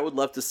I would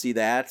love to see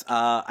that.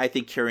 I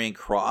think Karrion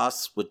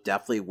Kross would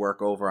definitely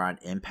work over on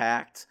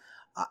Impact.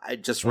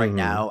 Right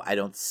now, I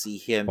don't see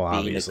him being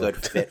obviously a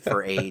good fit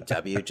for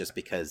AEW just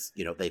because,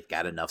 they've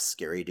got enough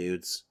scary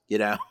dudes,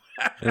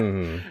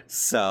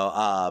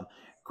 So,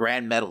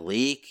 Grand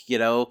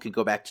Metalik, can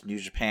go back to New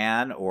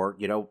Japan or,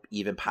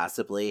 even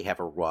possibly have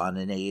a run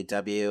in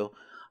AEW.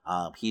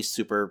 He's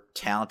super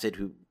talented,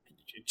 who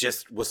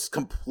just was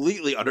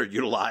completely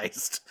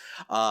underutilized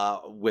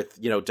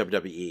with,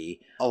 WWE,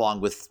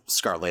 along with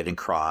Scarlett and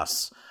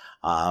Cross.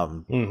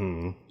 I'm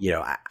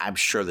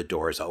sure the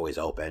door is always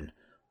open,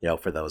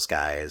 for those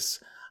guys.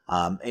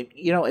 And,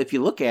 if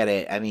you look at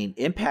it, I mean,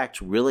 Impact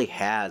really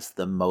has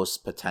the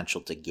most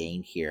potential to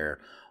gain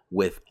here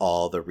with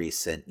all the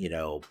recent,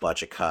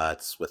 budget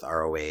cuts with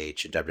ROH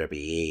and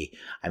WWE.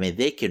 I mean,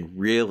 they can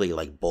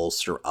really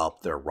bolster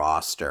up their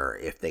roster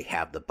if they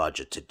have the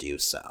budget to do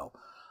so.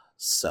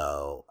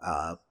 So,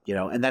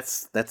 and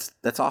that's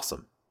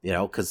awesome,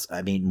 because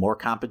I mean, more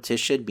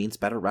competition means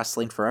better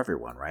wrestling for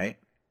everyone, right?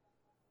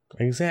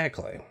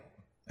 Exactly.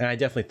 And I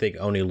definitely think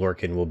Oney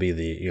Lorcan will be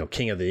the,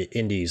 king of the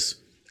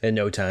indies in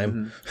no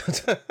time.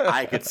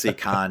 I could see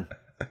Khan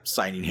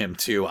signing him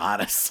too,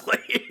 honestly.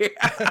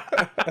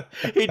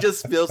 He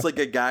just feels like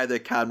a guy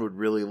that Khan would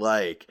really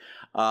like.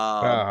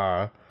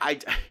 I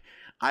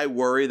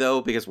worry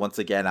though, because once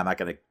again, I'm not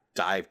going to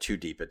dive too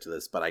deep into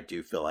this, but I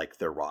do feel like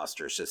their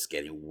roster is just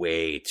getting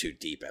way too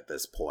deep at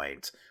this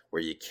point,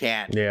 where you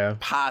can't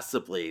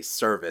possibly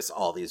service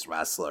all these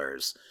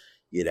wrestlers,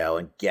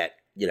 and get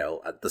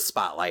the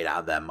spotlight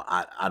on them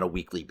on a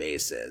weekly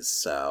basis.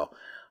 So,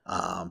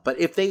 but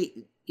if they,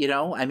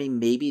 I mean,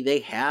 maybe they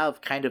have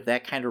kind of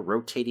that kind of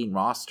rotating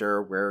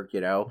roster where,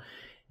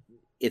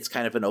 it's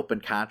kind of an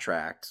open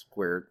contract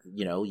where,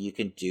 you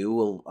can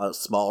do a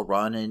small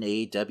run in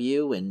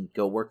AEW and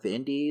go work the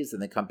indies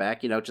and then come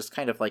back, just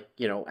kind of like,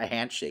 a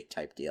handshake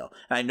type deal.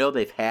 And I know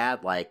they've had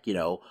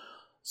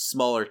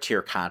smaller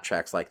tier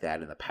contracts like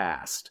that in the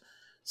past.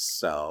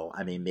 So,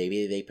 I mean,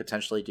 maybe they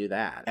potentially do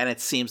that. And it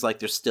seems like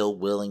they're still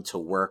willing to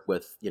work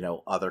with,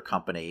 other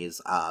companies.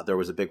 There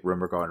was a big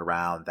rumor going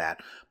around that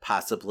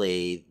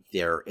possibly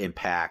their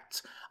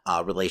Impact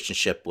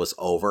relationship was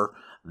over.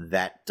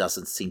 That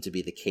doesn't seem to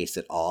be the case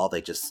at all.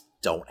 They just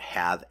don't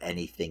have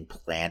anything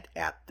planned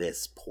at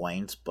this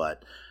point.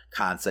 But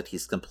Khan said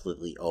he's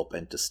completely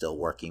open to still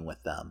working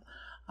with them.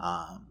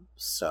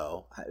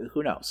 So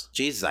who knows?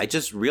 Jesus, I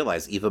just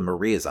realized Eva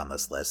Marie is on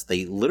this list.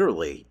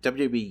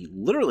 WWE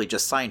literally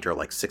just signed her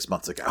 6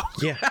 months ago.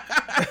 Yeah.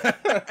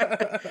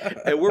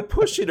 And we're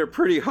pushing her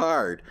pretty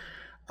hard.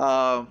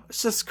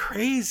 It's just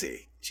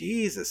crazy.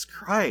 Jesus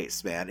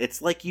Christ, man.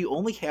 It's like you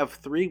only have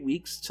 3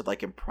 weeks to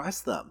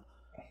impress them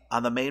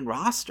on the main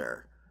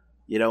roster.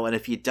 And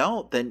if you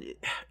don't, then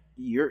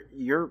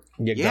you're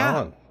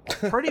gone.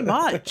 Pretty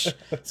much.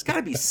 It's got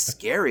to be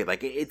scary.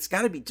 It's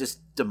got to be just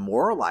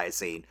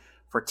demoralizing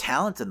for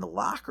talent in the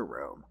locker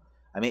room.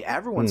 I mean,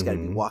 everyone's got to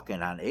be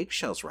walking on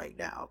eggshells right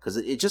now because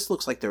it just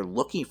looks like they're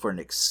looking for an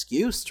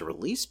excuse to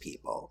release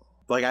people.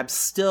 I'm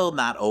still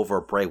not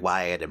over Bray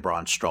Wyatt and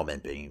Braun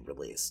Strowman being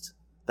released.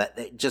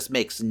 It just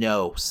makes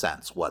no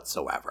sense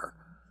whatsoever.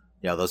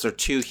 Those are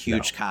two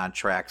huge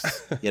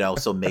contracts,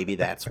 so maybe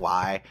that's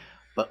why.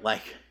 But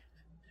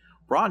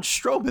Braun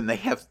Strowman, they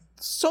have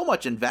so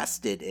much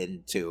invested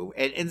into,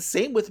 and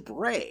same with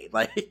Bray.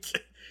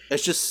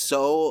 It's just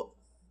so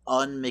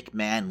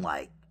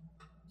un-McMahon-like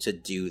to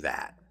do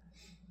that,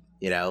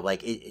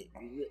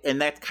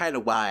 and that's kind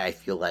of why I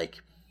feel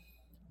like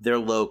they're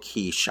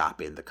low-key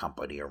shopping the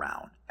company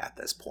around at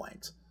this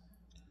point,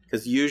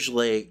 because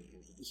usually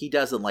he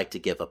doesn't like to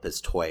give up his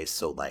toys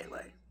so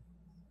lightly.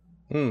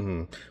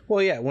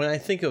 Well, yeah, when I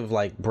think of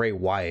Bray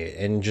Wyatt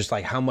and just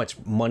how much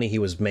money he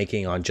was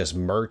making on just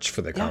merch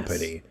for the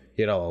company,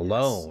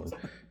 alone,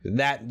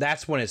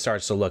 that's when it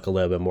starts to look a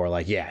little bit more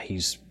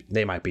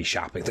they might be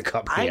shopping the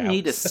company. I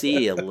need to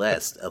see a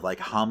list of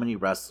how many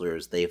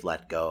wrestlers they've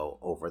let go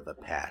over the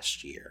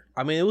past year.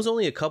 I mean, it was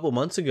only a couple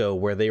months ago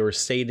where they were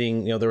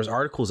stating, there was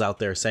articles out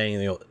there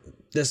saying,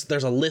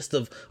 there's a list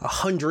of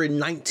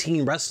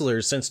 119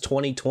 wrestlers since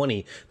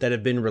 2020 that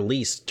have been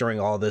released during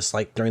all this,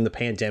 during the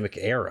pandemic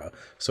era.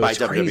 So by it's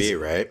WWE, crazy.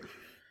 right?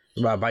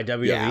 By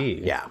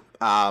WWE. Yeah.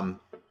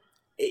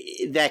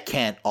 That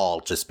can't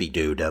all just be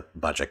due to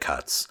budget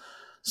cuts.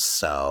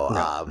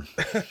 So,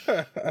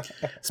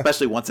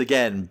 especially once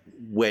again,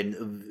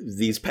 when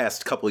these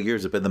past couple of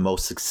years have been the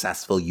most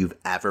successful you've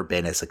ever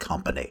been as a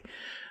company.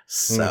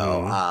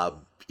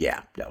 So,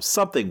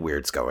 something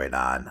weird's going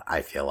on,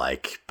 I feel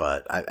like,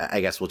 but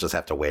I guess we'll just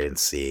have to wait and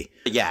see.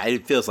 Yeah,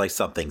 it feels like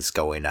something's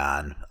going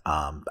on.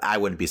 I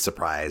wouldn't be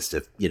surprised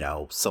if,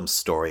 some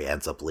story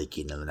ends up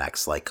leaking in the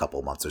next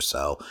couple months or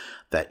so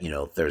that,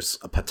 there's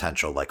a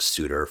potential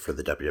suitor for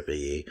the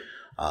WWE.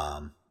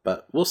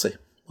 But we'll see.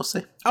 We'll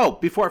see. Oh,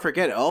 before I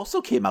forget, it also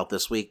came out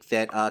this week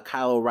that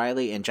Kyle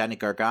O'Reilly and Johnny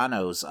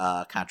Gargano's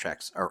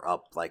contracts are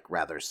up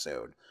rather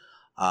soon.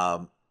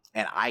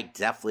 And I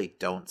definitely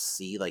don't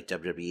see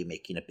WWE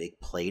making a big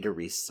play to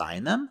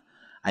re-sign them.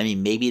 I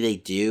mean, maybe they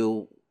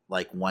do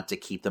want to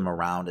keep them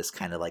around as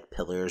kind of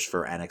pillars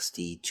for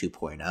NXT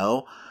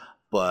 2.0,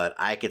 but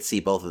I could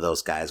see both of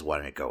those guys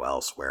wanting to go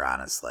elsewhere,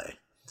 honestly.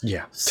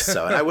 Yeah.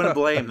 So, and I wouldn't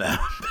blame them.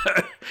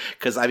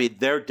 Because I mean,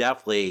 they're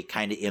definitely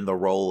kind of in the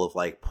role of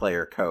like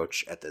player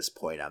coach at this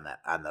point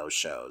on those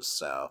shows.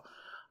 So,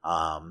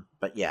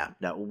 but yeah,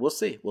 no, we'll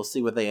see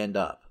where they end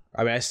up.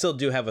 I mean, I still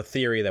do have a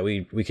theory that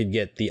we could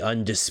get the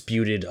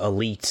undisputed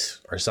elite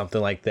or something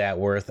like that,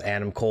 with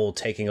Adam Cole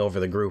taking over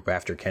the group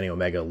after Kenny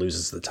Omega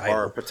loses the title,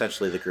 or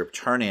potentially the group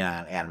turning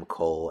on Adam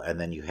Cole, and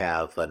then you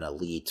have an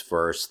elite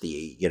versus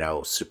the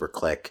Super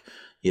Click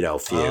feud.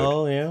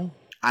 Oh yeah,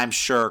 I'm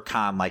sure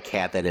Khan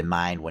had that in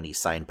mind when he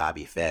signed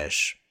Bobby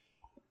Fish.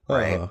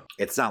 Right,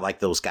 it's not like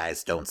those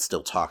guys don't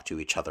still talk to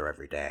each other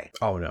every day.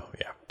 Oh no,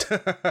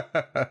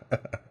 yeah.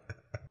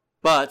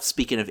 But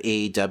speaking of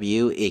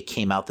AEW, it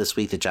came out this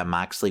week that Jon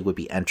Moxley would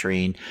be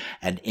entering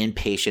an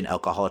inpatient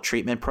alcohol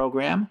treatment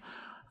program.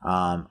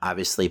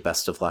 Obviously,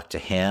 best of luck to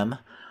him.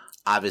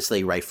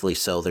 Obviously, rightfully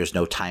so, there's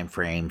no time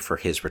frame for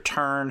his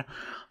return.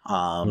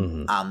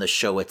 On the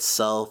show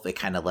itself, it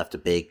kind of left a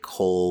big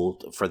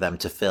hole for them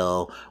to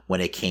fill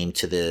when it came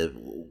to the,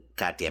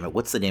 God damn it,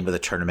 what's the name of the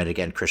tournament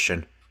again,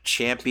 Christian?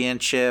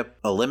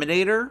 Championship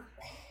Eliminator?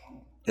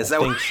 I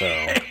think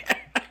so.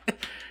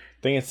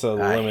 I think it's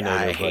Eliminator.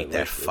 I hate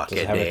that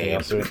fucking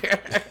name.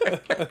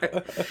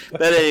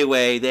 But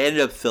anyway, they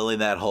ended up filling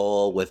that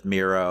hole with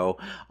Miro,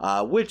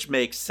 which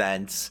makes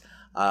sense.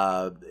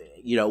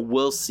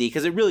 We'll see,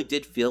 because it really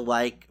did feel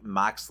like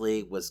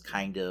Moxley was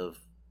kind of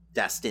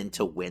destined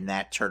to win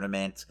that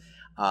tournament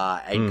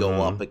and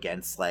go up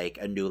against like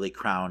a newly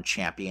crowned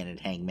champion in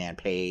Hangman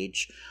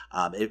Page.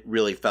 It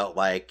really felt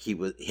like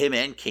him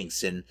and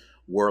Kingston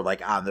were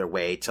like on their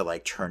way to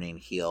like turning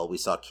heel. We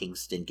saw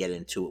Kingston get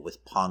into it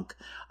with Punk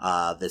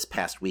this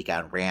past week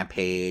on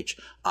Rampage.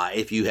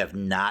 If you have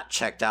not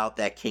checked out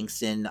that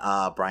Kingston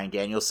Bryan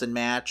Danielson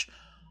match,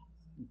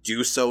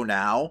 do so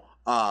now.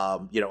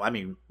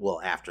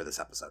 After this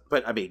episode,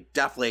 but I mean,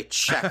 definitely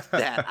check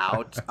that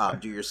out.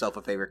 Do yourself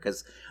a favor,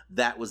 because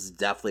that was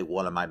definitely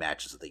one of my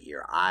matches of the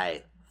year.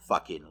 I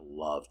fucking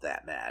loved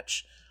that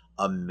match.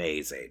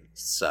 Amazing.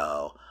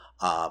 So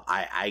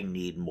I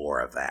need more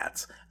of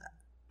that.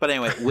 But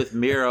anyway, with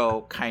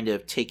Miro kind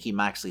of taking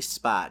Moxley's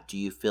spot, do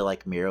you feel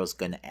like Miro's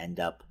going to end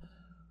up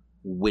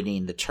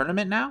winning the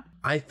tournament now?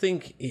 I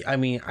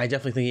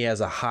definitely think he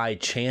has a high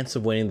chance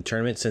of winning the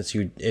tournament, since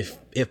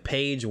if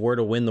Page were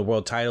to win the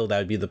world title, that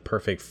would be the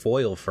perfect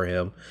foil for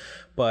him.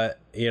 But,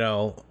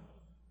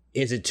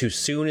 is it too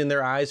soon in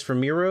their eyes for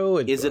Miro?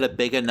 Is it a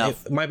big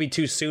enough... It might be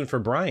too soon for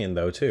Bryan,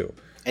 though, too.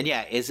 And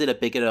yeah, is it a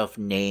big enough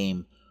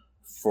name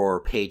for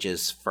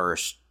Page's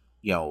first,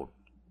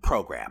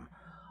 program?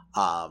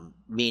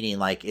 Meaning,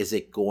 like, is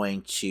it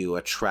going to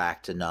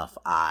attract enough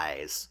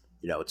eyes,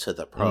 to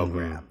the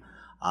program?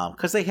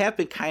 Because they have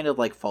been kind of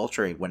like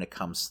faltering when it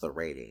comes to the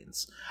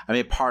ratings. I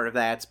mean, part of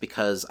that's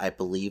because I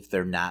believe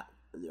they're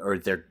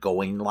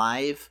going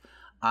live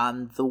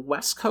on the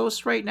West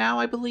Coast right now,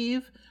 I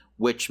believe,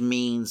 which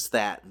means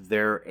that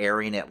they're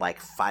airing at like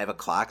 5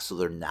 o'clock, so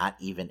they're not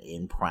even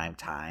in prime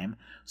time.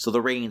 So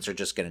the ratings are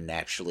just going to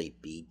naturally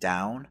be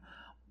down.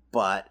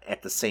 But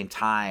at the same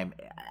time,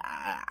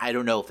 I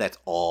don't know if that's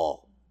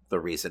all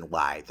the reason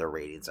why the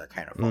ratings are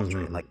kind of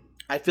faltering. Like,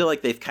 I feel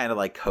like they've kind of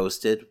like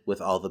coasted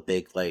with all the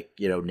big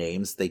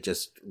names they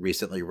just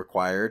recently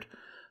required.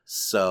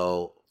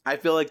 So I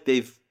feel like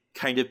they've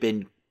kind of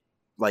been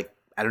like,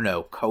 I don't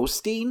know,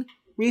 coasting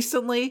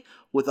recently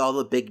with all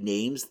the big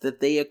names that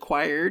they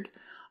acquired.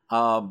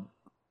 And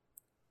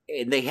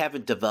they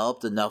haven't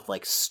developed enough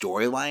like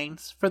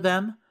storylines for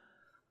them.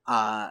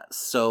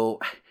 So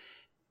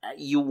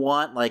you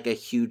want like a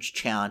huge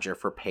challenger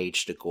for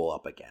Page to go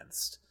up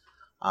against.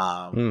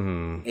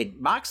 And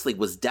Moxley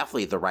was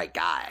definitely the right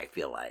guy, I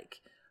feel like.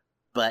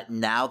 But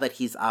now that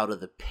he's out of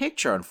the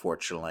picture,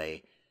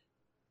 unfortunately,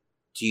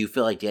 do you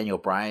feel like Daniel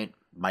Bryan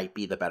might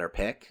be the better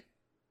pick?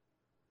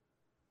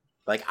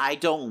 Like, I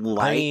don't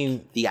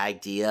like the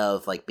idea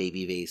of like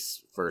babyface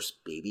versus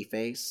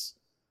babyface.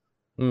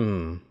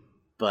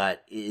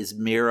 But is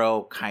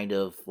Miro kind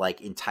of like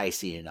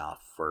enticing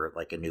enough for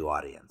like a new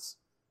audience?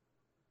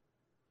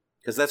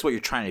 Because that's what you're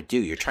trying to do.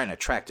 You're trying to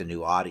attract a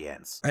new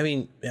audience. I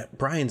mean,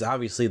 Bryan's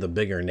obviously the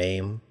bigger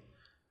name.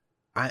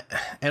 But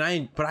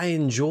I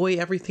enjoy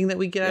everything that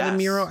we get out of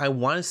Miro. I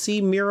want to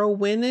see Miro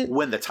win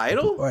the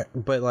title.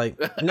 But like,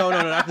 no,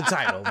 not the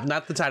title,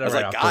 not the title. I was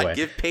right like, off God, the way.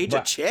 give Page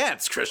a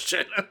chance,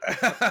 Christian.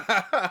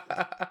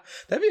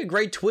 That'd be a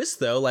great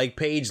twist, though. Like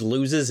Page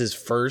loses his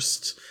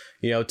first,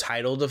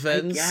 title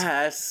defense.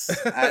 Yes,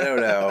 I don't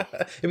know.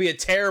 It'd be a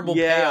terrible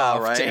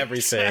payoff to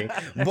everything,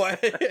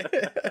 but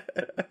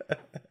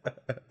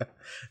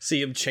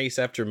see him chase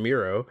after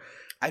Miro.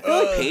 I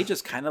feel like Page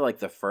is kind of like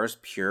the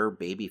first pure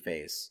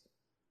babyface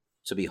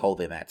to be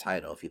holding that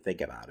title, if you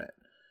think about it.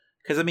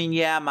 Because, I mean,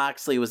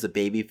 Moxley was a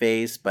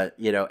babyface, but,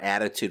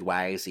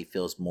 attitude-wise, he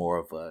feels more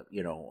of a,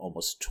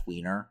 almost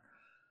tweener.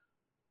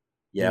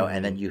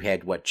 And then you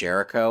had,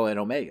 Jericho and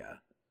Omega.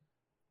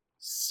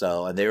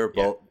 So, and they were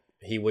both...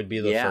 He would be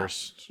the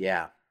first.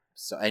 Yeah.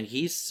 So, and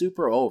he's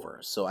super over.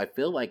 So I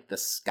feel like the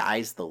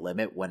sky's the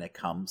limit when it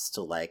comes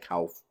to, like,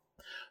 how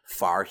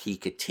far he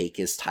could take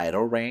his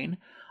title reign.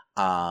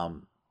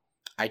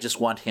 I just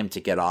want him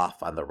to get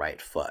off on the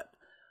right foot.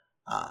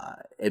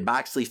 And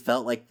Moxley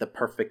felt like the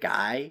perfect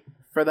guy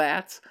for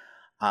that.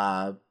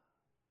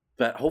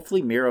 But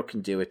hopefully Miro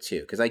can do it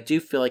too, because I do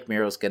feel like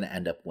Miro's going to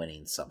end up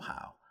winning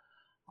somehow.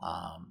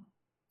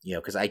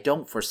 Because I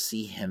don't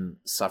foresee him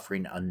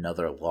suffering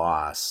another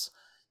loss,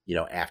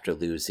 after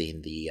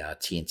losing the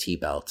TNT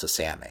belt to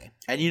Sammy.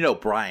 And,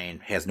 Brian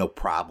has no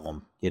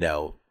problem,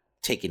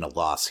 taking a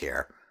loss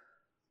here,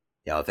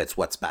 if it's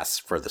what's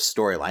best for the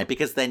storyline.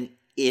 Because then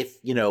if,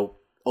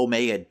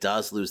 Omega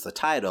does lose the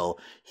title,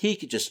 he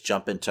could just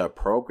jump into a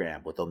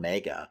program with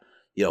Omega,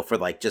 for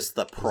like just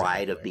the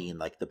pride of being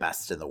like the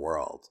best in the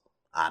world.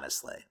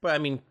 Honestly. But I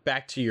mean,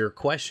 back to your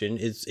question,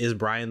 is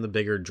Brian the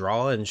bigger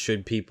draw, and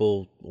should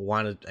people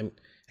want to,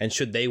 and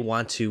should they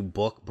want to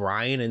book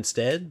Brian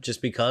instead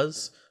just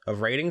because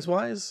of ratings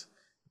wise?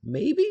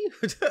 Maybe.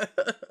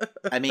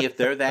 I mean, if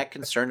they're that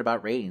concerned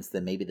about ratings,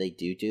 then maybe they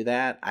do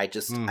that. I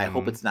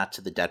hope it's not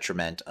to the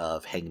detriment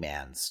of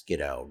Hangman's,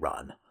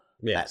 run.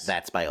 Yes.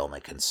 That's my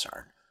only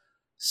concern.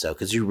 So,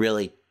 because you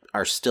really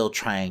are still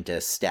trying to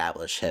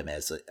establish him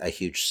as a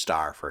huge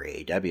star for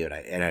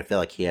AEW, and I feel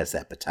like he has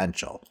that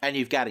potential. And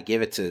you've got to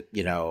give it to,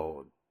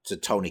 to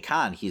Tony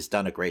Khan. He's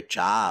done a great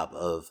job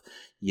of,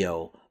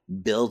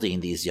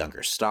 building these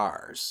younger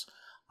stars.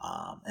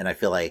 And I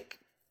feel like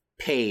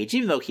Page,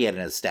 even though he had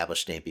an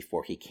established name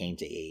before he came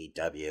to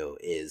AEW,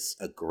 is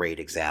a great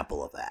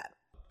example of that.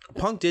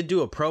 Punk did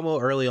do a promo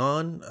early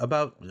on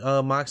about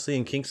Moxley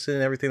and Kingston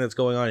and everything that's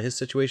going on in his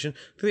situation.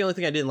 The only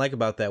thing I didn't like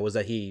about that was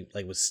that he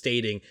was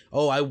stating,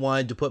 "Oh, I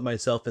wanted to put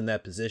myself in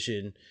that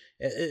position."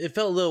 It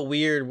felt a little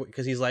weird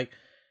because he's like,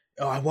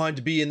 "Oh, I wanted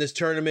to be in this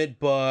tournament,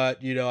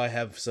 but I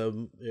have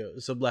some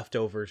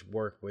leftovers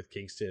work with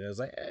Kingston." I was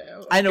like,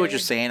 okay. I know what you're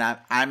saying.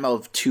 I'm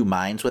of two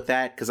minds with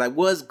that, because I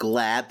was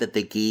glad that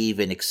they gave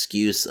an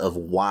excuse of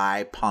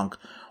why Punk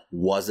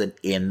wasn't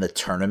in the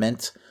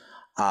tournament.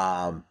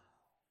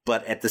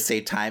 But at the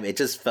same time, it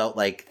just felt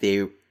like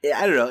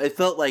it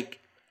felt like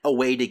a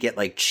way to get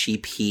like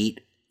cheap heat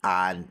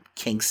on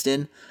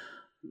Kingston.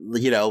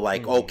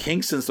 Oh,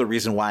 Kingston's the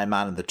reason why I'm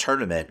not in the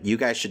tournament. You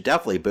guys should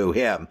definitely boo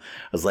him.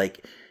 I was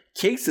like,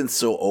 Kingston's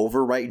so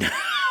over right now.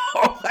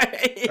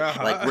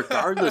 Like,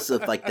 regardless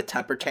of like the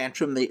temper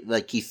tantrum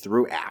he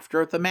threw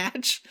after the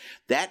match,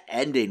 that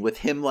ending with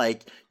him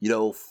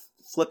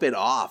flipping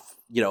off,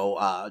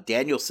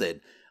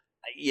 Danielson,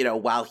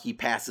 while he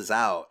passes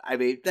out. I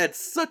mean, that's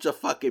such a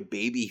fucking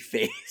baby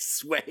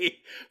face way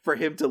for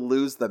him to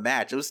lose the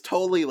match. It was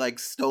totally like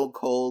Stone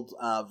Cold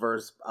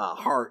versus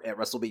Hart at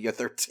WrestleMania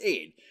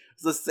 13.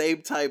 It's the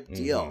same type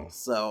deal.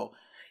 So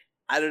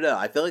I don't know.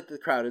 I feel like the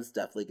crowd is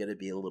definitely going to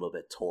be a little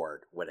bit torn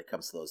when it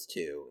comes to those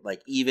two.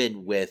 Like,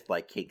 even with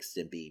like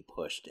Kingston being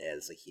pushed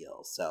as a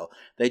heel. So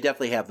they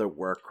definitely have their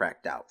work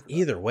cracked out.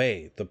 Either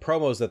way, the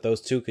promos that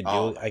those two could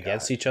do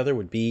against each other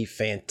would be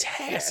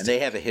fantastic. Yeah, and they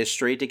have a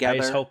history together. I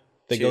just hope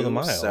they go the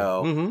mile.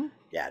 So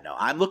yeah, no,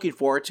 I'm looking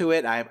forward to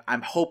it.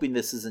 I'm hoping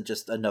this isn't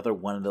just another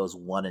one of those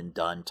one and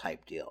done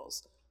type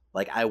deals.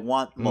 Like, I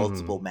want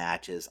multiple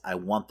matches. I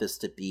want this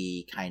to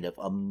be kind of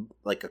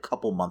a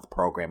couple month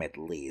program at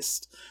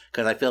least,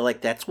 because I feel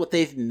like that's what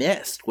they've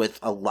missed with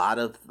a lot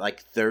of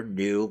like their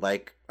new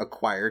like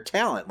acquired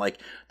talent. Like,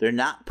 they're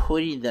not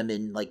putting them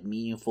in like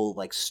meaningful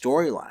like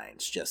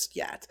storylines just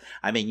yet.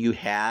 I mean, you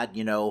had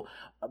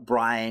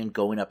Brian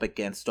going up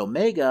against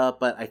Omega,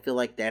 but I feel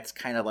like that's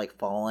kind of like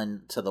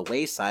fallen to the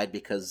wayside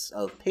because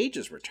of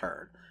Page's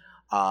return.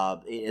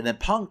 And then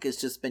Punk has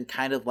just been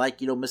kind of like,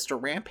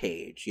 Mr.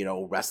 Rampage,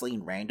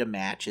 wrestling random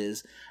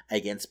matches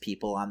against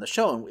people on the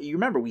show. And you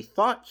remember, we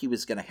thought he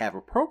was going to have a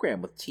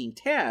program with Team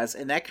Taz,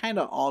 and that kind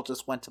of all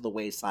just went to the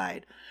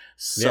wayside.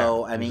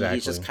 So, yeah, I mean, exactly.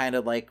 He's just kind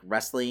of like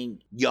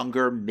wrestling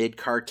younger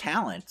mid-card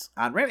talent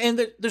on Rampage.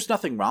 And there's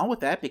nothing wrong with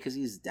that, because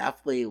he's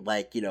definitely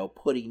like,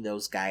 putting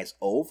those guys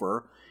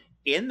over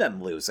in them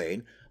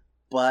losing.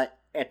 But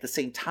at the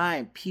same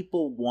time,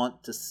 people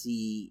want to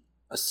see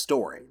a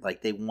story.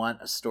 Like, they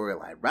want a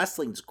storyline.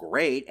 Wrestling's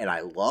great and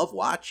I love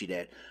watching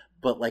it,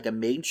 but like a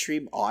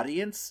mainstream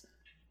audience,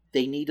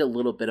 they need a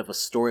little bit of a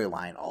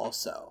storyline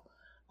also,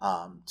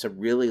 to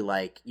really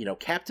like,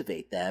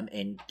 captivate them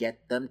and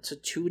get them to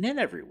tune in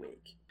every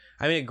week.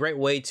 I mean, a great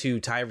way to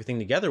tie everything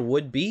together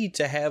would be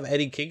to have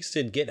Eddie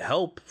Kingston get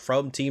help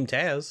from Team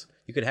Taz.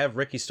 You could have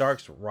Ricky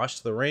Starks rush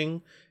to the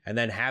ring and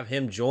then have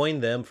him join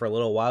them for a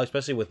little while,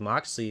 especially with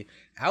Moxley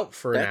out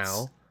for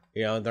now.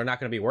 They're not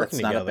going to be working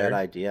together. That's not a bad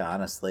idea,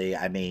 honestly.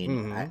 I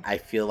mean, I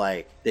feel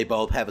like they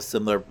both have a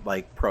similar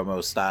like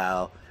promo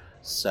style,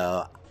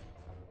 so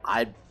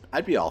I'd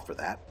be all for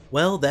that.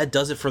 Well, that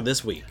does it for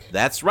this week.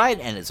 That's right,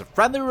 and as a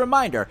friendly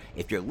reminder,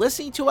 if you're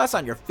listening to us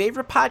on your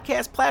favorite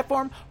podcast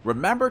platform,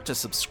 remember to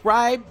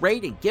subscribe,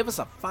 rate, and give us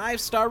a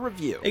 5-star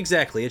review.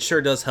 Exactly. It sure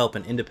does help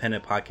an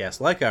independent podcast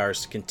like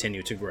ours to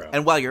continue to grow.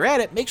 And while you're at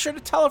it, make sure to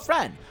tell a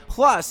friend.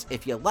 Plus,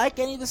 if you like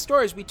any of the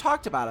stories we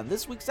talked about on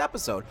this week's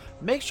episode,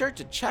 make sure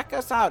to check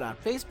us out on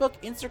Facebook,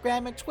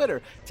 Instagram, and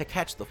Twitter to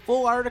catch the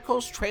full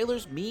articles,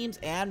 trailers, memes,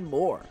 and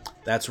more.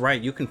 That's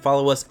right, you can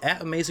follow us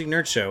at Amazing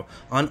Nerd Show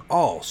on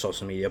all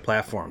social media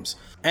platforms.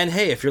 And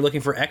hey, if you're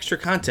looking for extra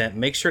content,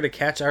 make sure to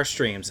catch our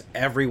streams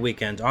every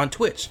weekend on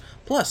Twitch,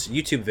 plus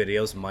YouTube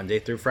videos Monday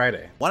through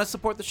Friday. Want to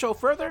support the show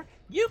further?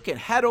 You can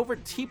head over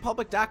to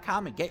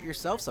tpublic.com and get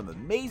yourself some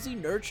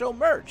amazing Nerd Show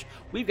merch.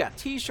 We've got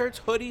t-shirts,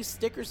 hoodies,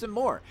 stickers, and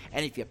more.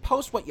 And if you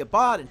post what you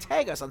bought and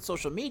tag us on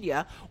social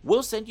media,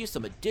 we'll send you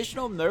some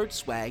additional nerd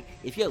swag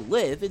if you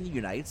live in the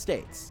United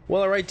States.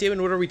 Well, alright,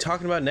 David, what are we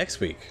talking about next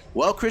week?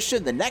 Well,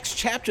 Christian, the next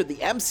chapter of the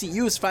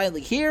MCU is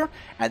finally here,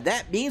 and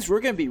that means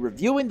we're going to be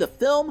reviewing the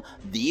film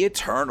The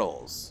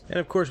Eternals. And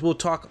of course, we'll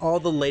talk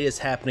all the latest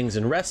happenings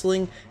in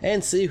wrestling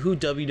and see who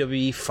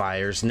WWE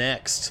fires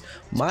next.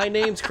 My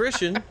name's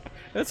Christian.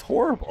 That's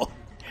horrible.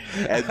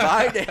 And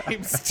my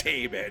name's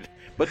David.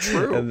 But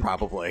true,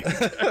 probably.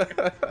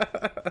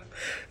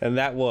 And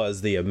that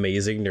was the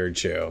Amazing Nerd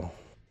Show.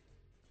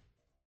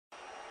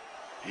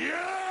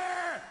 Yeah!